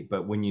easy.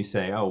 But when you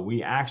say, oh,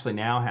 we actually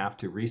now have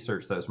to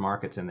research those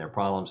markets and their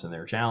problems and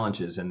their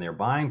challenges and their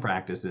buying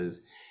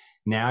practices,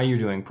 now you're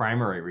doing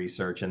primary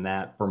research, and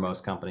that for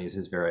most companies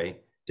is very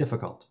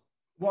difficult.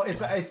 Well, it's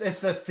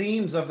the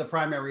themes of the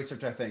primary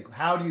research, I think.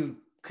 How do you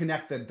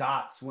connect the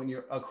dots when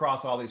you're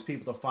across all these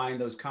people to find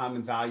those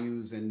common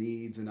values and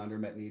needs and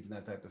undermet needs and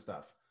that type of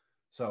stuff?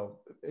 So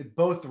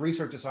both the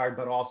research is hard,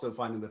 but also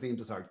finding the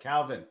themes is hard.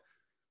 Calvin.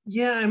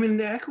 Yeah, I mean,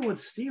 to echo what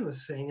Steve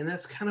was saying, and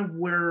that's kind of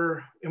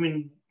where, I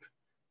mean,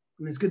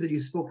 it's good that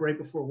you spoke right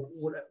before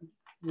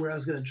where I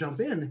was going to jump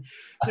in.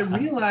 So I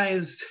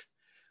realized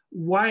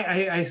why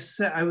I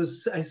said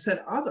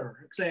other,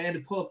 because I had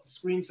to pull up the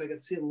screen so I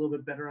could see it a little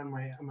bit better on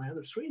my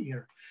other screen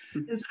here.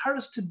 It was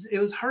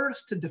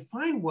hardest to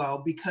define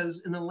well,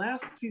 because in the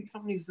last few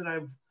companies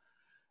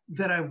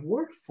that I've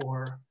worked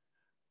for,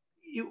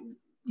 you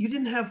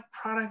didn't have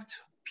product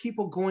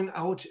people going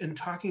out and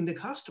talking to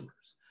customers.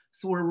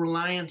 So we're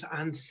reliant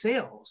on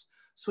sales.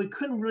 So we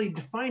couldn't really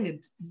define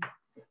it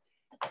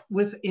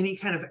with any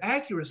kind of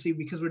accuracy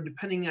because we're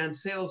depending on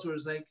sales. Where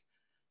it's like,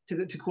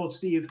 to quote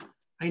Steve,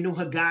 I know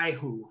a guy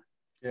who.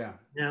 Yeah.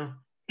 You know?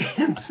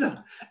 And so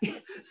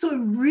we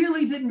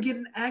really didn't get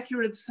an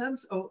accurate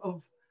sense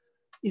of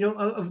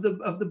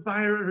the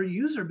buyer or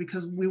user,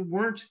 because we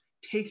weren't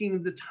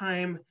taking the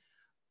time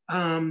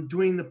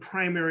doing the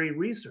primary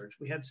research.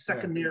 We had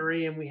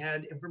secondary, and we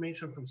had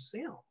information from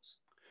sales.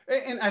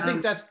 And I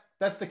think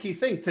that's the key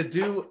thing. To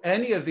do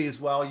any of these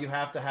well, you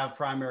have to have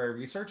primary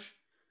research.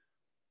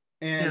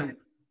 And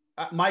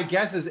my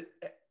guess is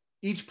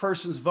each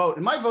person's vote,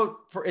 and my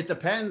vote for it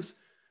depends,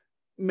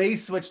 may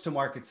switch to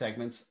market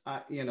segments,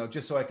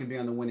 just so I can be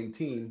on the winning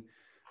team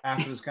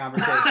after this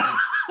conversation.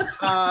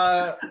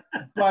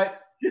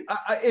 But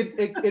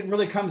it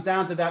really comes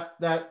down to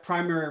that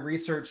primary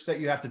research that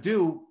you have to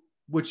do,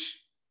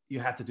 which you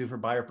have to do for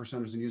buyer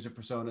personas and user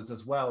personas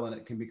as well, and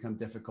it can become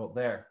difficult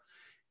there.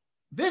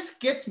 This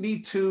gets me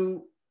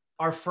to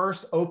our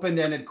first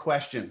open-ended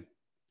question.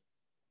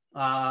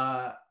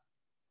 Why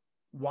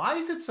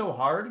is it so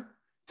hard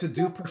to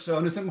do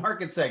personas and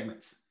market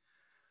segments?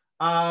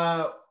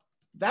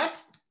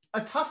 That's a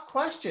tough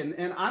question,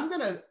 and I'm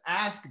going to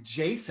ask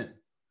Jason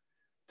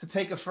to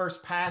take a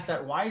first pass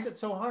at why is it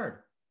so hard?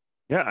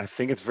 Yeah, I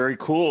think it's very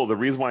cool. The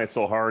reason why it's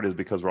so hard is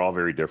because we're all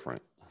very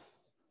different.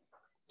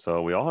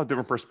 So we all have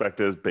different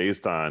perspectives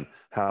based on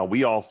how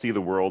we all see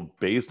the world,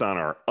 based on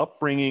our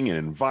upbringing and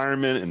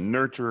environment and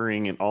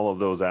nurturing and all of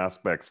those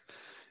aspects.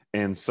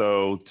 And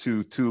so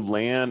to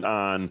land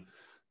on,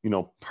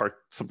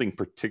 something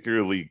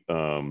particularly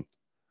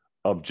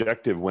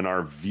objective when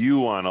our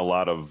view on a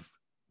lot of,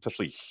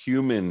 especially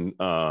human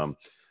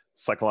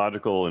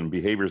psychological and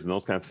behaviors and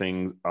those kind of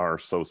things are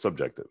so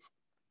subjective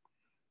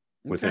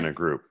within a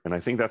group. And I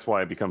think that's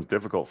why it becomes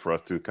difficult for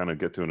us to kind of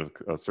get to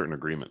a certain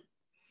agreement.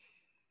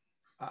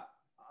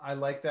 I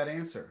like that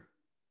answer.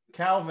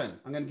 Calvin,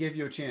 I'm going to give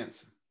you a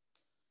chance.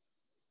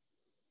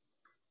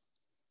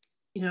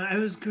 I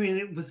was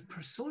going with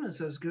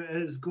personas. I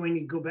was going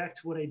to go back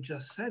to what I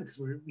just said, because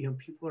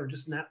people are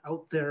just not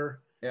out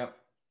there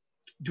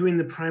doing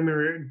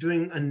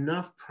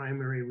enough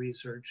primary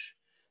research.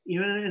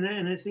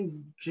 And I think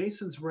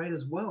Jason's right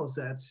as well, is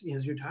that,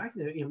 as you're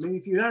talking, maybe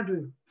if you are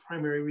doing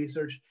primary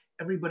research,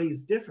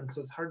 everybody's different,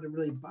 so it's hard to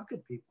really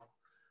bucket people.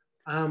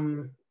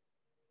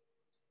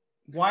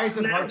 Why is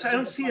it hard? I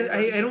don't see it.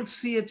 I don't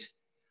see it.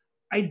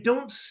 I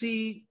don't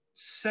see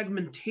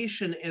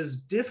segmentation as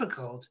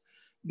difficult,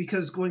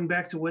 because going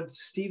back to what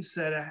Steve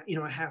said, a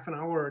half an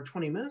hour or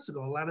 20 minutes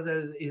ago, a lot of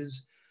that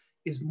is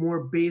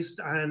more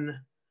based on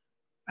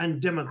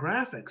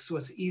demographics. So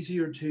it's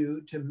easier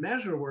to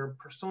measure, where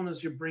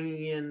personas you're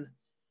bringing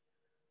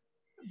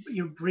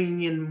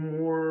in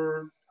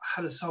more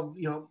how to solve,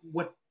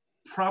 what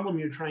problem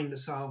you're trying to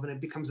solve, and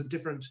it becomes a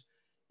different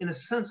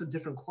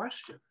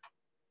question.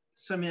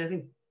 So, I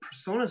think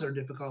personas are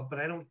difficult, but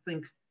I don't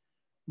think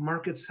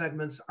market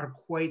segments are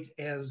quite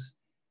as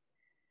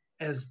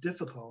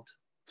difficult.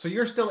 So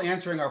you're still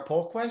answering our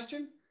poll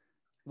question?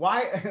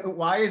 Why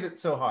is it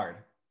so hard?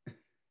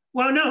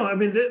 Well, no, I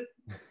mentioned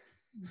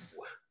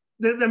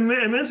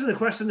the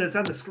question that's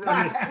on the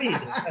screen.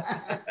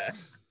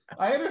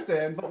 I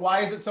understand, but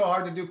why is it so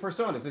hard to do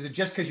personas? Is it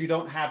just because you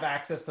don't have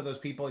access to those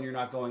people and you're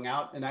not going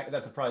out? And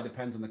that's probably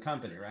depends on the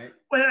company, right?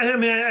 Well,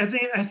 I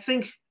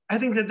think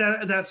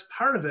that's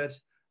part of it.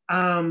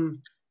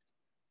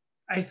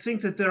 I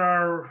think that there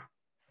are.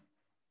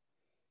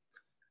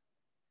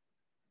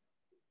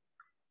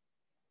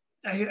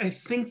 I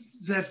think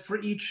that for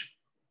each,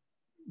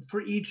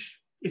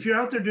 if you're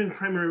out there doing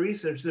primary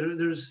research,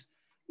 there's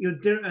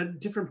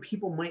different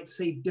people might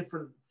say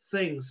different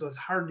things, so it's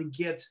hard to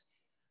get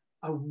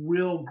a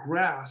real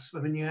grasp.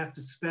 You have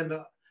to spend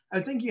I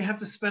think you have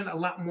to spend a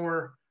lot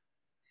more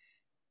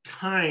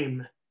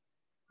time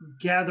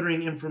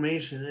gathering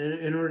information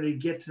in order to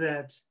get to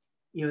that,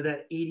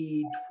 that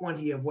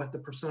 80-20 of what the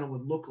persona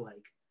would look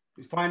like.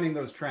 Finding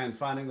those trends,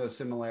 finding those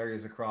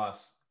similarities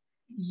across.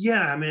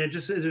 Yeah,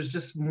 there's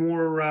just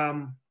more,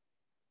 I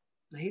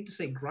hate to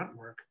say grunt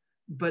work,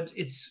 but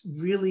it's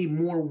really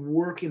more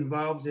work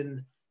involved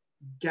in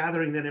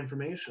gathering that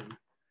information.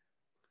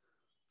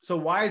 So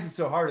why is it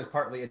so hard? Is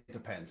partly it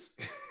depends,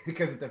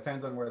 because it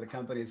depends on where the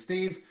company is.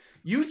 Steve,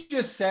 you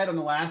just said on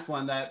the last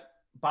one that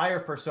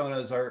buyer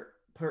personas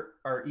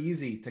are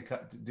easy to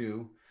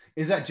do.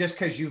 Is that just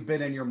because you've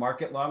been in your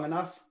market long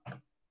enough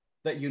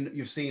that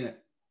you've seen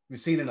it?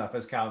 You've seen enough,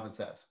 as Calvin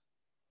says.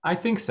 I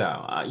think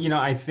so.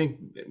 I think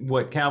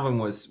what Calvin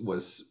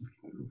was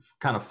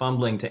kind of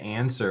fumbling to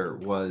answer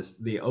was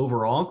the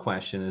overall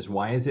question is,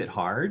 why is it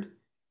hard?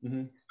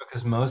 Mm-hmm.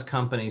 Because most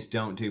companies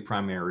don't do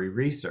primary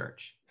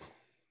research.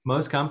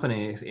 Most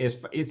companies,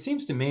 it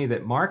seems to me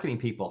that marketing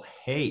people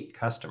hate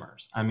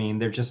customers.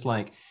 They're just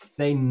like,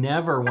 they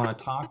never want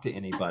to talk to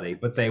anybody,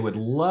 but they would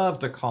love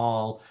to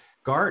call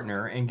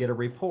Gartner and get a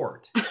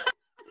report.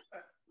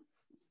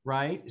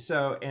 Right?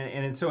 So,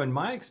 and so in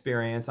my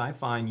experience, I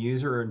find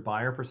user and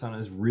buyer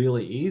personas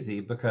really easy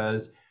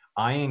because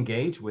I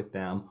engage with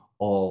them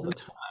all the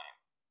time.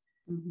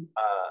 Mm-hmm.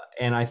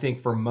 And I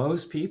think for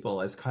most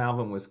people, as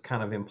Calvin was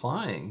kind of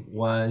implying,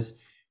 was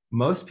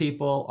most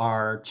people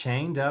are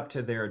chained up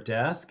to their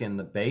desk in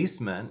the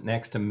basement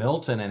next to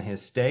Milton and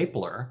his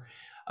stapler,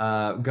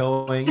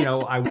 going,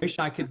 I wish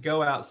I could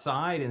go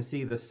outside and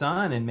see the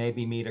sun and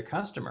maybe meet a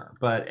customer.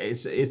 But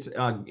it's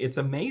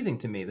amazing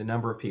to me the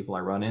number of people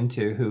I run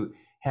into who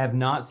have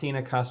not seen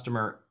a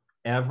customer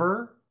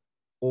ever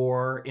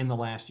or in the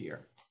last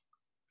year.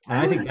 And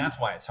I think that's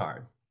why it's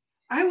hard.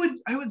 I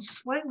would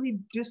slightly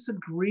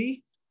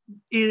disagree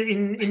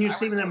in your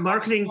statement that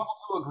marketing.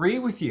 To agree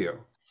with you.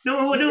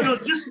 No,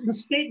 just the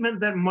statement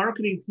that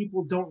marketing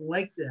people don't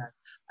like that.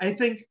 I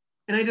think.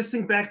 And I just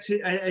think back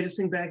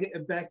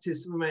to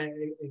some of my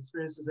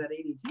experiences at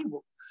ADT.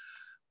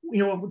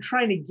 We're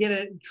trying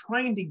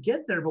to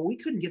get there, but we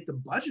couldn't get the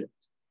budget.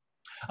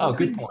 Oh,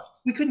 good point.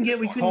 We couldn't get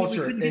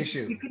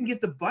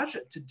the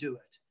budget to do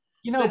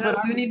it. But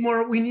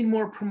we need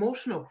more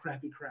promotional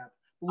crappy crap.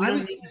 We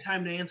don't need the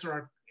time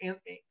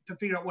to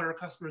figure out what our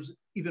customers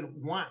even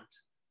want.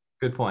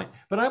 Good point.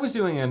 But I was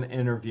doing an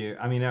interview.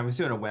 I was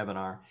doing a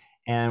webinar,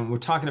 and we're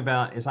talking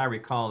about, as I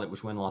recall, it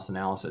was win-loss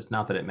analysis.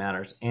 Not that it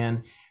matters.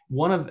 And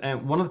one of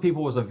the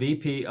people was a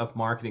VP of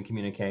marketing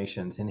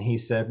communications, and he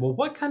said, well,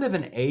 what kind of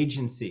an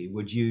agency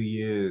would you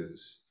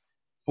use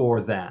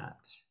for that?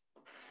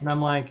 And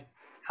I'm like,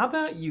 how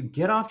about you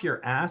get off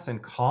your ass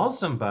and call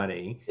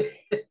somebody?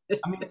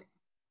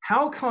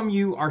 How come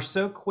you are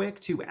so quick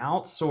to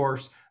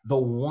outsource the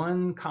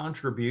one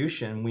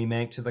contribution we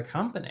make to the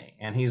company?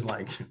 And he's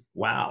like,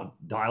 wow,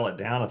 dial it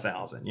down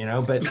 1,000,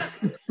 but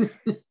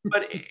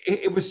but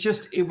it was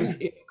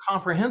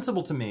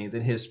incomprehensible to me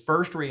that his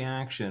first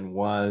reaction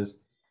was,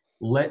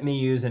 let me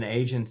use an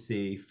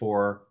agency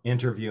for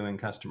interviewing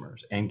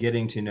customers and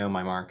getting to know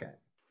my market.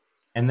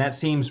 And that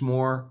seems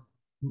more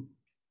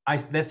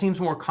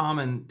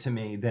common to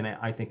me than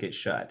I think it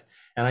should.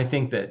 And I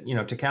think that,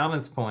 to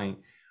Calvin's point,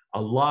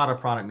 A lot of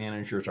product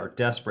managers are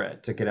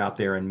desperate to get out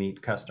there and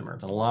meet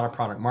customers, and a lot of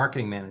product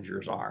marketing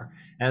managers are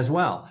as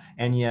well.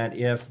 And yet,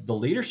 if the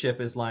leadership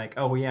is like,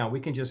 oh yeah, we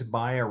can just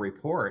buy a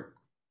report,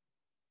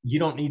 you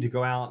don't need to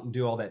go out and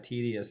do all that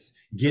tedious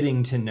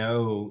getting to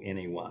know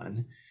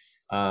anyone.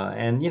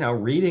 And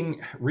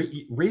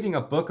reading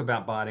a book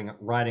about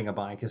riding a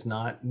bike is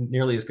not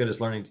nearly as good as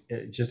learning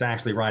just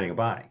actually riding a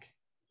bike.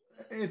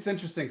 It's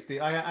interesting,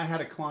 Steve. I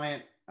had a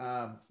client,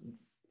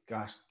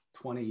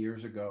 20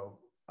 years ago,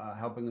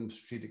 helping them with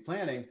strategic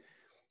planning,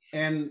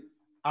 and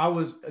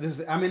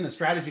I'm in the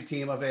strategy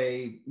team of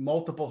a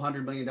multiple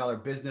 $100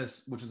 million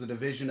business, which is a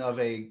division of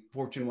a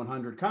Fortune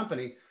 100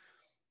 company,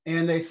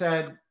 and they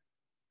said,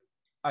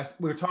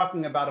 we were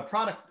talking about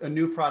a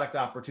new product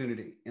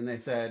opportunity, and they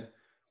said,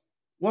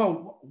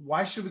 well,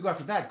 why should we go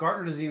after that?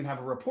 Gartner doesn't even have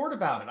a report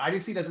about it.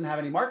 IDC doesn't have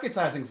any market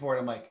sizing for it.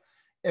 I'm like,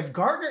 if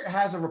Gartner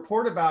has a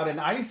report about it and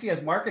IDC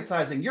has market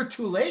sizing, you're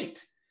too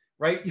late,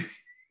 right?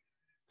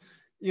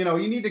 You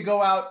need to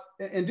go out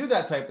and do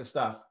that type of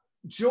stuff.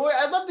 Joy,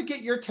 I'd love to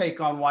get your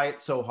take on why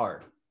it's so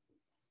hard.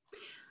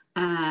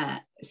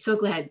 So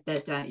glad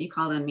that you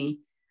called on me.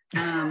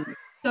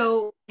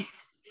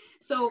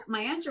 So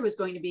my answer was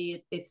going to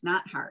be, it's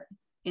not hard.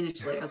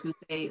 Initially, I was going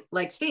to say,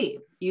 like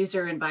Steve,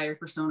 user and buyer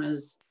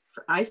personas,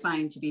 I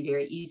find to be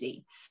very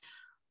easy.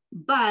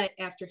 But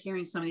after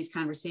hearing some of these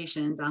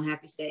conversations, I'll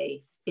have to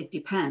say it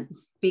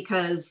depends,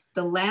 because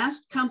the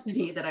last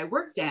company that I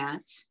worked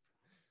at,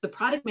 the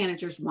product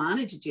managers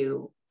wanted to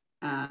do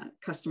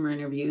customer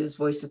interviews,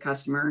 voice of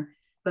customer,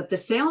 but the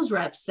sales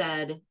rep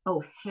said,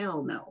 oh,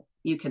 hell no,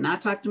 you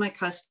cannot talk to my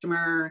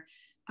customer.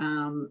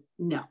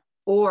 No.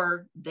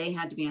 Or they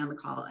had to be on the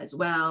call as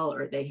well,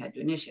 or they had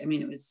to initiate. I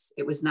mean,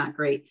 it was not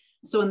great.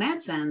 So in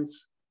that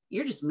sense,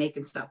 you're just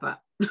making stuff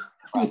up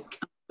when you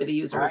come with a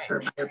user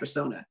or buyer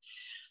persona.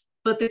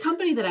 But the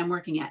company that I'm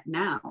working at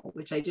now,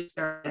 which I just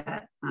started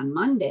at on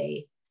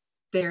Monday,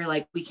 they're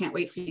like, we can't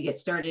wait for you to get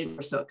started.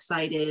 We're so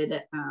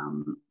excited.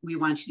 We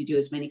want you to do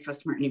as many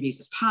customer interviews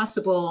as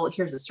possible.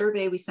 Here's a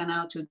survey we sent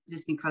out to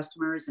existing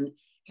customers, and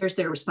here's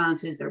their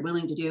responses they're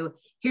willing to do.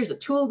 Here's a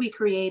tool we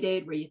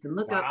created where you can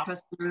look up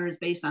customers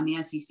based on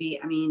the SEC.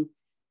 I mean,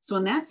 so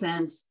in that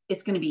sense,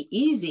 it's going to be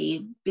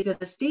easy because,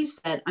 as Steve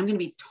said, I'm going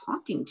to be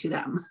talking to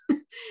them.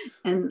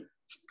 And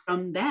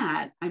from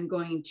that, I'm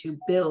going to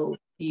build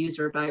the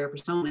user buyer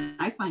persona.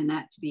 I find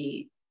that to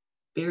be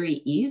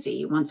very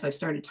easy once I've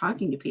started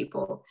talking to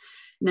people.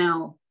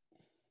 Now,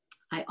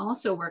 I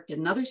also worked at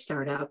another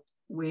startup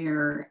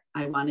where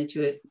I wanted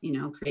to,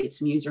 create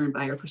some user and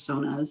buyer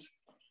personas.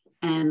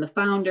 And the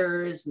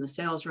founders and the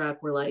sales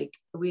rep were like,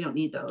 we don't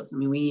need those. I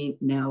mean, we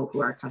know who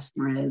our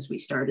customer is. We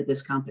started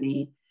this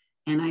company.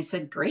 And I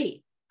said,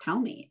 great, tell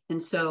me.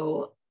 And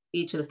so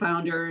each of the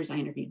founders, I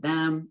interviewed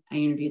them. I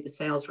interviewed the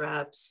sales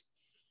reps.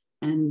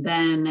 And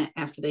then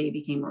after they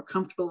became more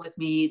comfortable with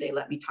me, they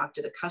let me talk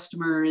to the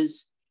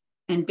customers.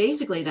 And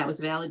basically that was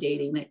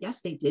validating that,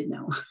 yes, they did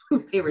know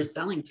who they were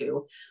selling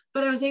to,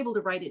 but I was able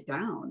to write it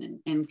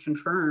down and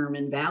confirm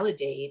and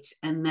validate.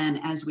 And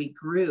then as we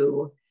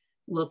grew,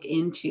 look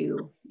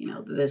into,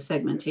 the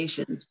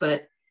segmentations.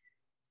 But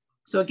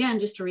so again,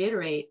 just to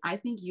reiterate, I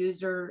think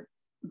user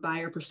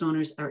buyer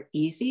personas are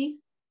easy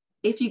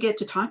if you get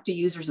to talk to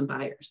users and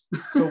buyers.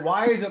 So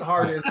why is it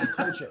hard? Is the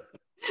culture?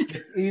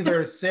 It's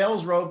either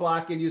sales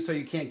roadblocking you so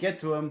you can't get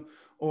to them,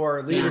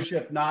 or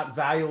leadership not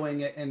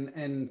valuing it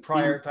and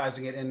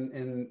prioritizing it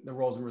in the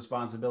roles and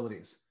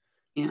responsibilities.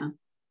 Yeah.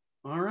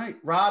 All right,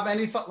 Rob,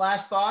 any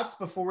last thoughts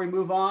before we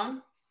move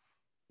on?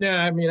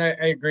 Yeah, I mean, I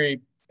agree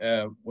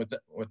with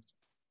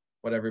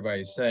what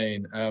everybody's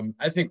saying.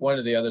 I think one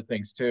of the other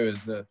things too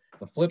is the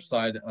flip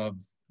side of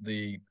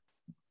the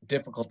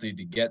difficulty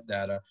to get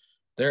data.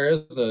 There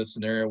is a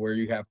scenario where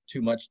you have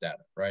too much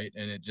data, right?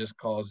 And it just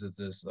causes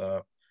this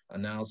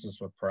analysis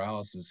with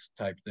paralysis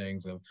type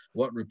things of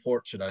what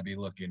report should I be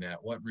looking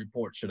at? What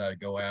report should I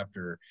go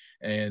after?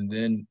 And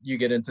then you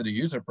get into the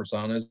user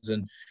personas,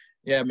 and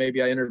yeah,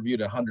 maybe I interviewed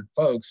 100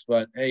 folks,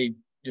 but hey,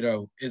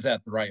 is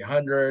that the right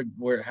 100?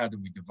 How do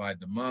we divide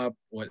them up?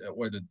 What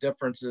are the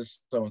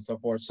differences? So on and so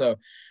forth. So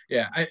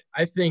yeah,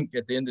 I think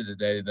at the end of the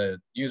day, the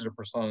user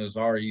personas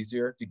are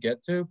easier to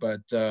get to,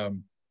 but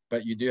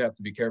you do have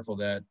to be careful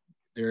that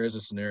there is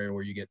a scenario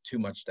where you get too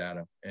much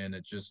data and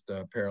it just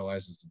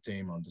paralyzes the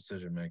team on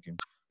decision making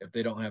if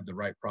they don't have the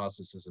right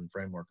processes and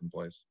framework in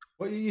place.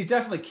 Well, you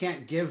definitely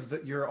can't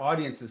give your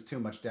audiences too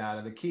much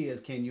data. The key is,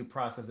 can you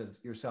process it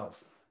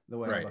yourself, the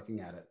way I'm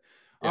looking at it?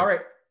 Yeah. All right,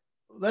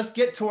 let's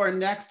get to our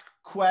next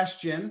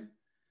question.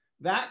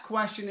 That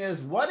question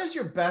is, what is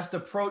your best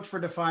approach for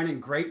defining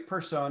great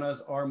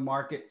personas or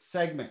market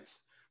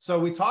segments? So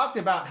we talked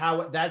about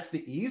how that's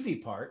the easy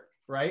part,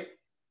 right?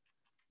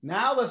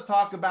 Now let's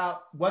talk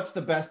about what's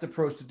the best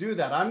approach to do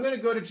that. I'm going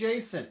to go to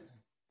Jason.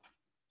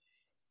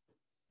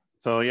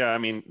 So yeah, I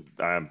mean,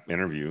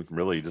 interview,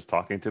 really just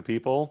talking to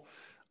people,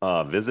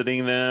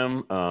 visiting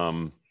them.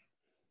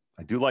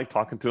 I do like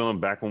talking to them.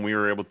 Back when we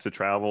were able to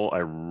travel, I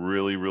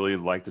really, really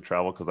like to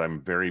travel because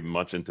I'm very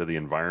much into the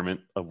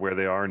environment of where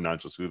they are, not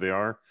just who they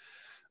are,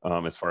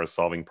 as far as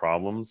solving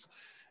problems.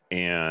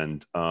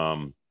 And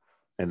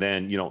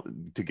then,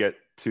 to get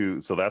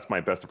to, so that's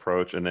my best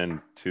approach. And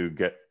then to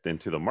get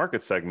into the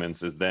market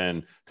segments is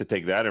then to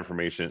take that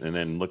information and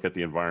then look at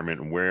the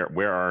environment and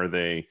where are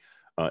they,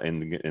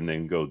 and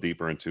then go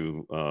deeper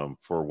into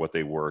for what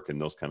they work and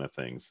those kind of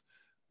things.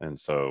 And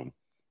so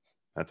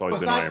that's always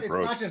been my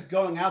approach. It's not just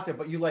going out there,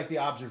 but you like the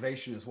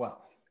observation as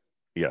well.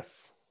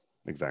 Yes,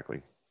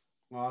 exactly.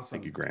 Awesome.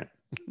 Thank you, Grant.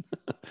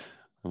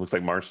 It looks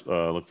like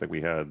looks like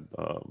we had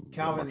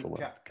Calvin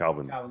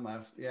Calvin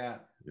left. Yeah.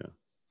 Yeah.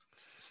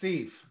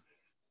 Steve,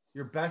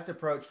 your best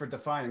approach for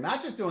defining,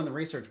 not just doing the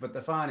research, but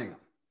defining them.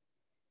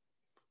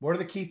 What are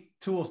the key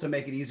tools to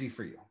make it easy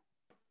for you,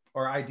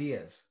 or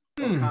ideas,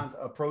 or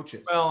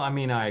approaches? Well, I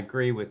mean, I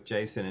agree with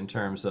Jason in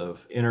terms of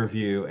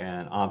interview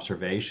and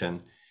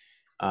observation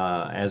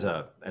as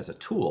a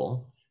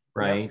tool,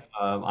 right?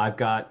 Yep. I've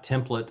got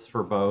templates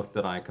for both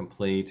that I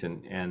complete,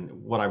 and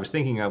what I was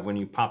thinking of when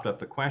you popped up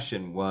the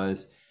question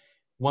was,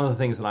 one of the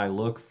things that I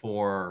look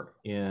for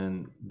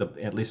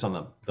at least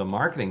on the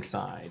marketing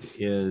side,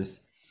 is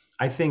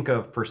I think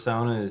of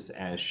personas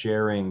as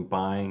sharing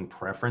buying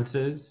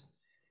preferences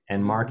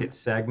and market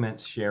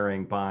segments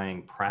sharing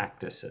buying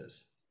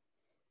practices.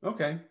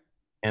 Okay.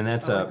 And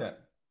that's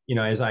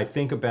as I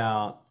think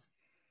about,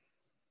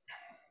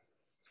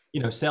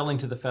 selling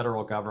to the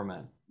federal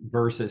government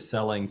versus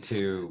selling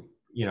to,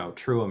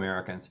 true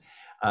Americans,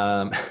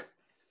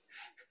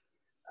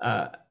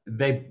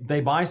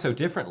 they buy so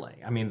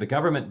differently. I mean, the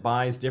government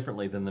buys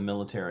differently than the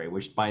military,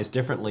 which buys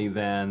differently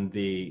than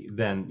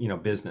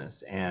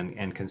business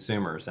and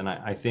consumers. And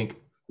I think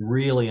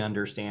really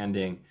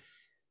understanding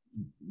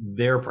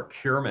their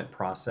procurement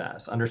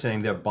process,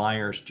 understanding their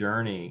buyer's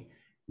journey,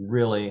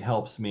 really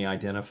helps me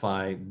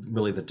identify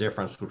really the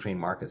difference between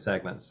market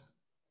segments.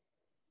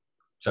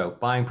 So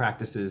buying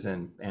practices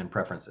and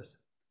preferences.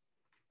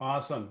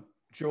 Awesome.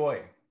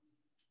 Joy.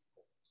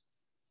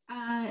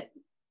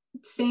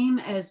 Same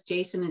as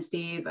Jason and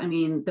Steve. I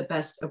mean, the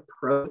best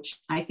approach,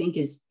 I think,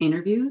 is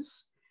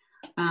interviews.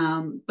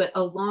 But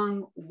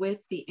along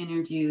with the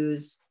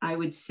interviews, I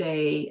would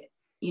say,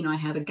 I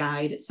have a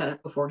guide set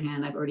up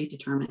beforehand. I've already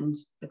determined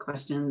the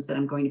questions that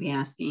I'm going to be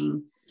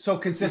asking. So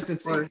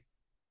consistency.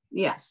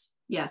 Yes,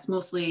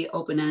 mostly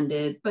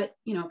open-ended, but,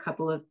 a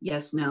couple of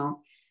yes,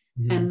 no.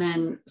 Mm-hmm. And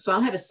then, so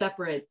I'll have a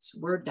separate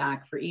Word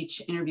doc for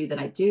each interview that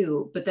I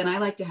do, but then I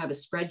like to have a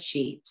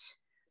spreadsheet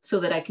so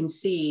that I can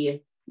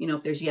see,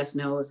 if there's yes,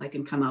 no's, I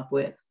can come up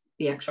with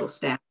the actual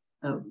stat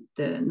of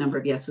the number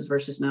of yeses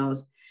versus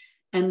no's.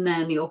 And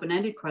then the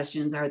open-ended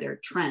questions are their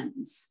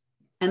trends.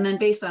 And then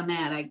based on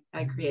that,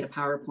 I create a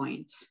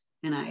PowerPoint,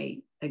 and I,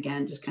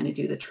 again, just kind of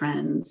do the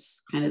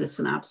trends, kind of the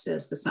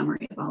synopsis, the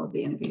summary of all of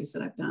the interviews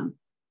that I've done.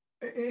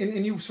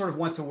 And you sort of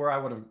went to where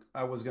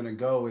I was going to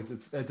go, is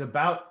it's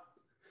about,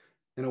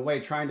 in a way,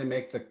 trying to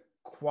make the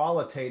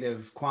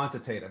qualitative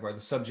quantitative, or the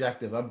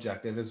subjective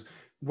objective. Is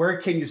where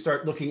can you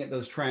start looking at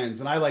those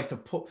trends? And I like to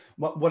pull,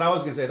 what I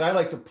was going to say is I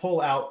like to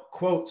pull out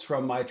quotes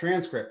from my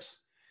transcripts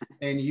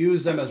and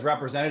use them as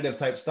representative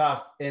type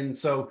stuff. And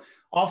so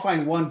I'll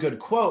find one good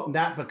quote, and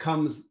that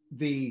becomes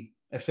the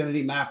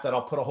affinity map that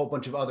I'll put a whole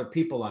bunch of other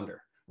people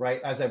under,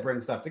 right? As I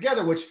bring stuff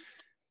together, which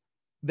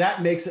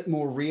that makes it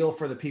more real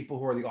for the people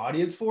who are the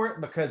audience for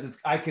it, because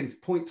I can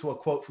point to a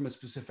quote from a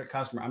specific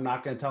customer. I'm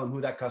not going to tell them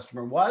who that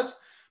customer was,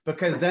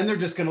 because then they're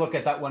just going to look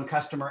at that one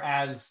customer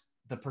as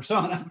the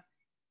persona.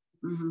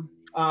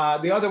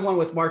 Mm-hmm. The other one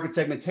with market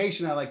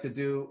segmentation I like to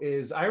do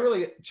is I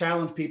really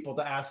challenge people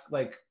to ask,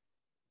 like,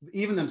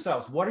 even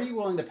themselves, what are you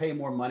willing to pay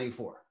more money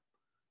for,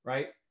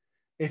 right?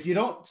 If you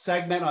don't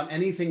segment on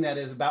anything that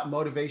is about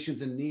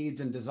motivations and needs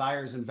and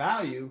desires and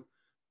value,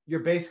 you're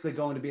basically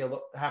going to be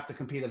have to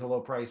compete as a low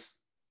price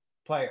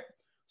player.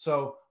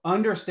 So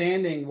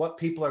understanding what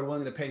people are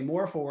willing to pay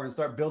more for and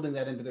start building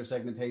that into their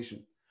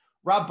segmentation.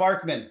 Rob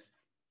Barkman.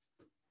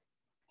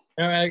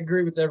 I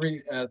agree with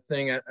every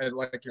thing. I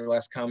like your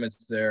last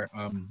comments there.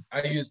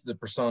 I use the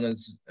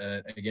personas,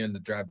 again, to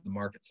drive the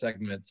market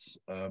segments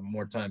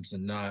more times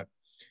than not.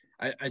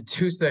 I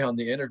do say on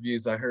the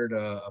interviews, I heard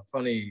a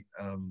funny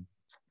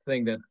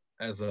thing that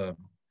as a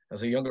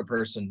younger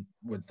person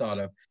would thought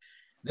of.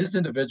 This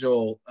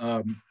individual,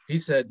 he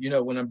said,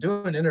 when I'm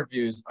doing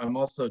interviews, I'm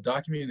also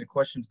documenting the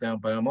questions down,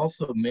 but I'm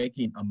also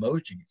making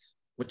emojis,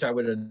 which I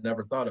would have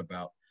never thought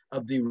about,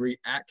 of the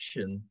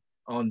reaction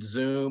on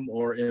Zoom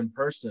or in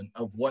person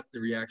of what the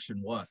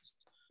reaction was,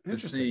 to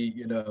see,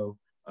 to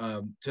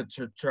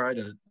try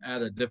to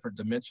add a different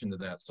dimension to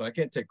that. So I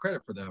can't take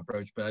credit for that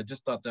approach, but I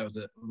just thought that was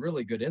a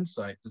really good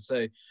insight to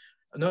say,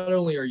 not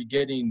only are you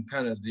getting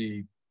kind of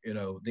the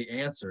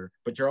answer,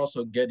 but you're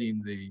also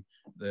getting the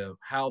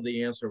how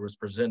the answer was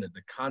presented,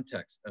 the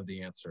context of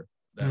the answer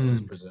that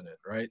was presented,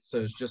 right? So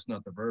it's just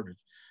not the verbiage.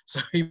 So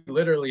he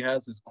literally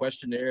has his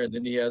questionnaire, and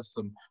then he has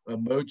some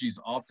emojis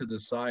off to the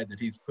side that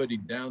he's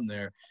putting down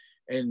there.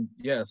 And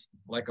yes,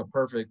 like a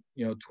perfect,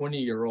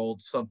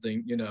 20-year-old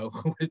something,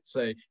 would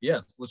say,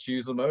 yes, let's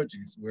use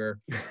emojis, where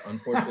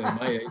unfortunately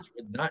my age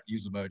would not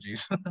use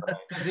emojis.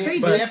 Do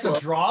they have to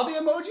draw the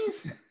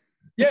emojis?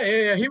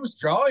 Yeah. He was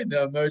drawing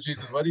the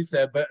emojis is what he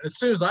said. But as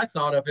soon as I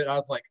thought of it, I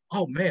was like,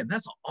 oh man,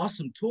 that's an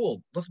awesome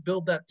tool. Let's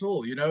build that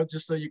tool,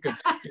 just so you could,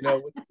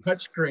 with the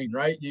touch screen,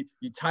 right?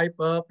 You type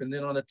up and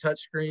then on the touch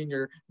screen,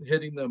 you're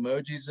hitting the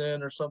emojis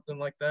in or something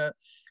like that.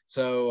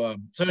 So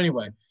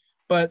anyway,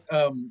 but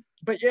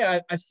yeah,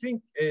 I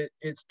think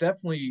it's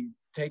definitely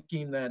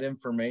taking that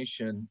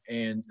information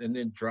and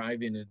then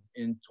driving it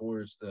in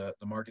towards the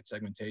market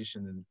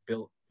segmentation and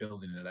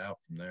building it out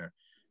from there.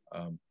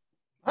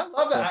 I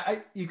love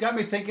that. You got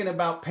me thinking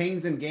about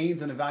pains and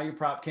gains in a value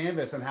prop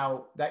canvas and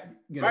how that,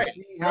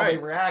 seeing how they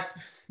react.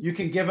 You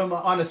can give them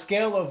on a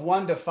scale of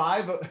 1 to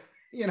 5,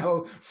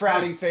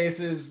 frowning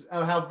faces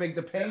of how big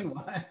the pain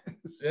was.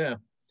 Yeah.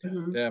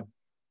 Mhm. Yeah.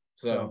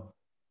 So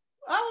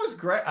that was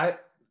great.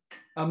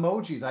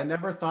 Emojis. I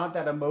never thought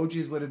that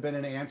emojis would have been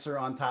an answer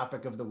on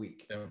topic of the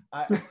week.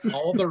 Yeah.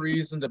 All the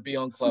reason to be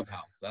on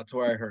Clubhouse. That's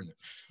where I heard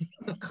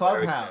it.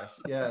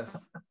 Clubhouse. Yes.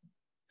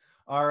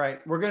 All right.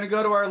 We're going to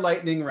go to our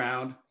lightning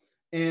round.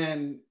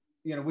 And,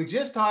 we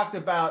just talked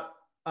about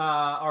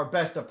our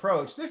best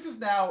approach. This is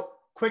now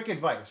quick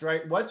advice,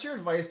 right? What's your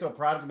advice to a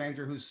product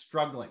manager who's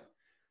struggling?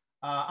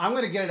 I'm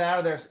going to get it out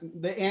of there.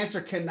 The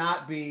answer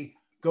cannot be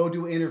go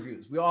do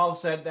interviews. We all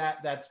said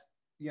that. That's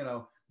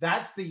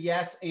the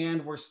yes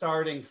and we're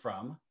starting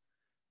from.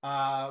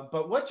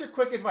 But what's your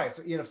quick advice?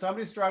 If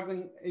somebody's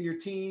struggling in your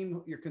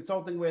team, you're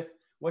consulting with,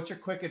 what's your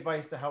quick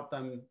advice to help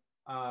them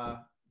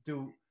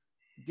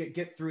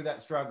get through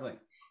that struggling?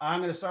 I'm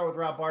going to start with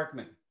Rob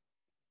Barkman.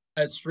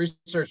 It's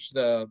research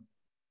the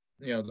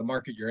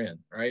market you're in,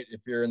 right?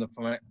 If you're in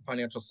the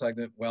financial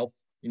segment, wealth,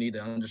 you need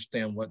to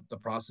understand what the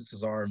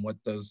processes are and what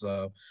those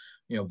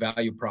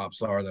value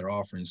props are they're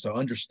offering. So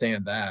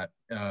understand that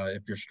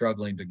if you're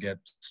struggling to get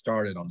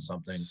started on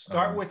something.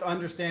 Start with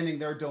understanding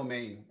their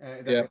domain,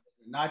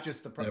 not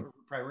just the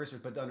prior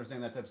research, but to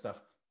understand that type of stuff.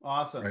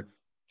 Awesome. Right.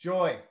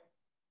 Joy.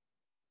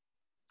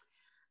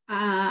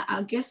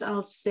 I guess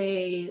I'll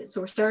say, so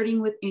we're starting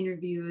with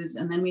interviews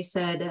and then we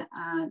said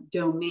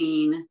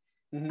domain.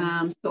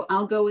 Mm-hmm. So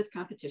I'll go with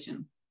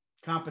competition.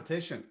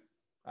 Competition.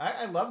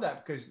 I love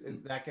that because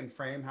that can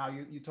frame how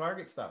you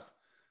target stuff.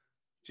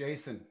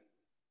 Jason.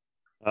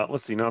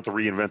 Let's see, not to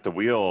reinvent the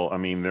wheel. I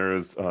mean,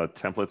 there's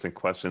templates and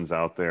questions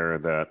out there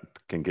that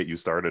can get you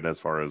started as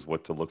far as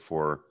what to look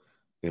for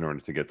in order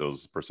to get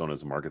those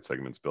personas and market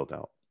segments built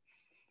out.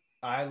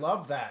 I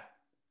love that.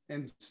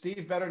 And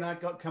Steve better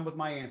not come with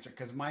my answer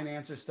because my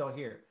answer is still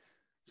here.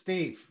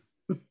 Steve.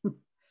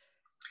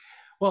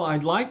 Well, I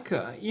like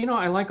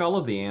all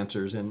of the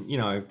answers, and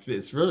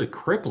it's really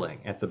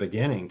crippling at the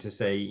beginning to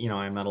say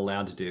I'm not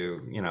allowed to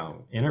do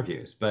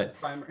interviews, but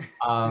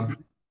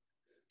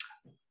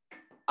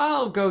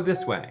I'll go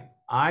this way.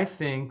 I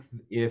think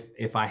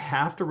if I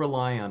have to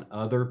rely on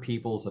other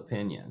people's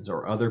opinions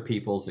or other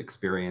people's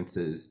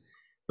experiences,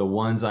 the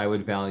ones I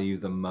would value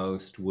the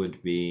most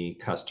would be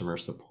customer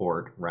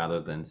support rather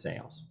than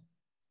sales.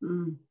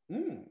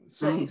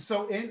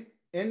 So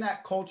in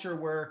that culture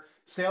where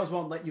sales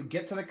won't let you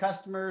get to the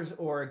customers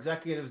or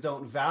executives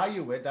don't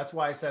value it, that's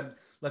why I said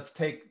let's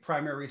take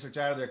primary research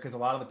out of there, because a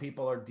lot of the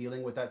people are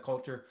dealing with that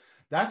culture.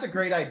 That's a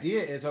great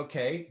idea, is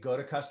okay, go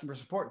to customer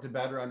support to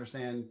better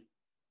understand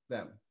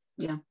them.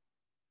 Yeah.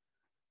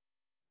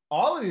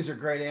 All of these are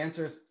great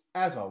answers.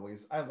 As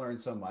always, I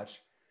learned so much.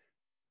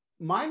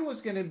 Mine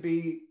was going to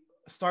be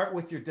start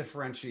with your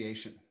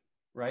differentiation,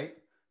 right?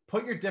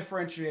 Put your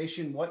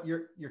differentiation, what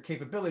your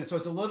capability. So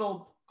it's a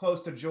little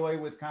close to Joy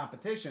with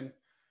competition.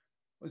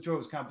 Joy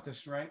was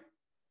competition, right?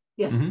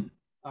 Yes. Mm-hmm.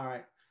 All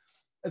right.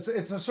 It's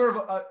a sort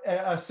of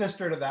a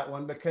sister to that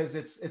one, because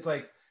it's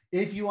like,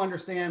 if you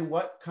understand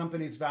what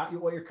companies value,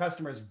 what your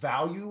customers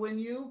value in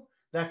you,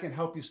 that can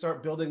help you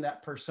start building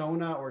that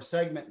persona or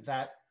segment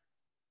that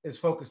is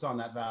focused on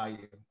that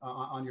value,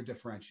 on your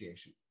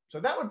differentiation. So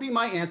that would be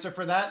my answer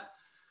for that.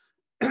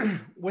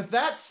 With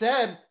that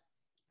said,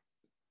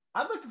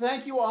 I'd like to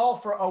thank you all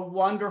for a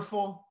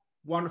wonderful,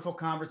 wonderful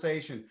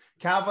conversation.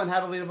 Calvin had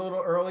to leave a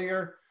little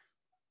earlier.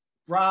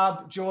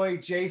 Rob, Joy,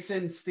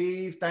 Jason,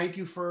 Steve, thank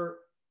you for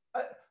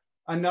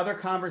another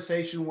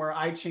conversation where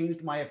I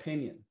changed my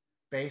opinion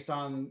based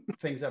on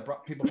things that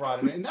people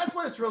brought in. And that's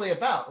what it's really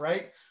about,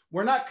 right?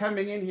 We're not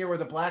coming in here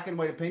with a black and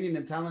white opinion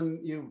and telling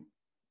you,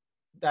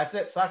 that's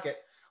it, suck it.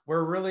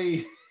 We're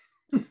really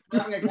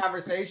having a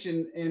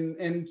conversation,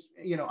 and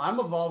I'm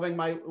evolving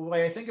my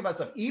way I think about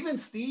stuff. Even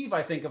Steve,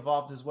 I think,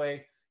 evolved his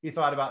way he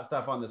thought about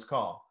stuff on this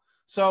call.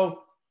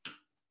 So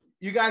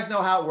you guys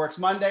know how it works.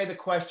 Monday, the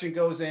question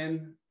goes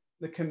in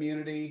the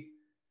community.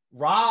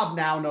 Rob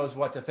now knows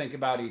what to think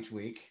about each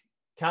week.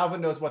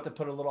 Calvin knows what to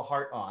put a little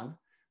heart on.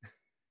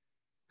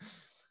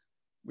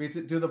 We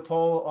do the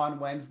poll on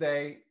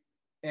Wednesday,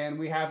 and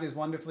we have these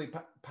wonderfully,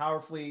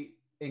 powerfully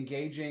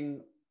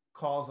engaging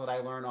calls that I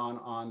learn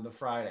on the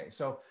Friday.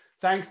 So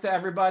thanks to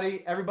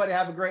everybody. Everybody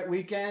have a great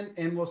weekend,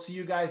 and we'll see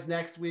you guys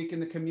next week in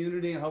the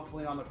community and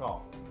hopefully on the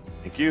call.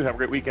 Thank you. Have a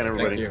great weekend,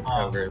 everybody.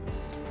 Thank you.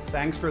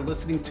 Thanks for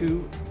listening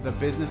to the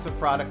Business of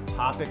Product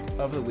topic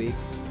of the week,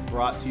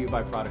 brought to you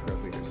by Product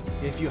Growth Leaders.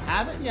 If you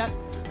haven't yet,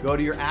 go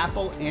to your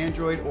Apple,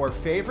 Android, or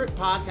favorite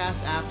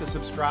podcast app to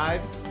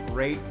subscribe,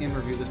 rate, and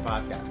review this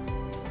podcast.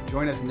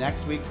 Join us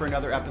next week for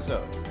another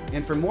episode.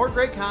 And for more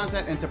great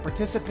content and to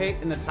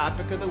participate in the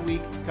topic of the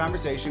week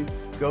conversation,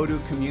 go to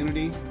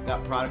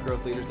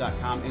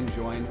community.productgrowthleaders.com and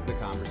join the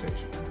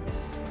conversation.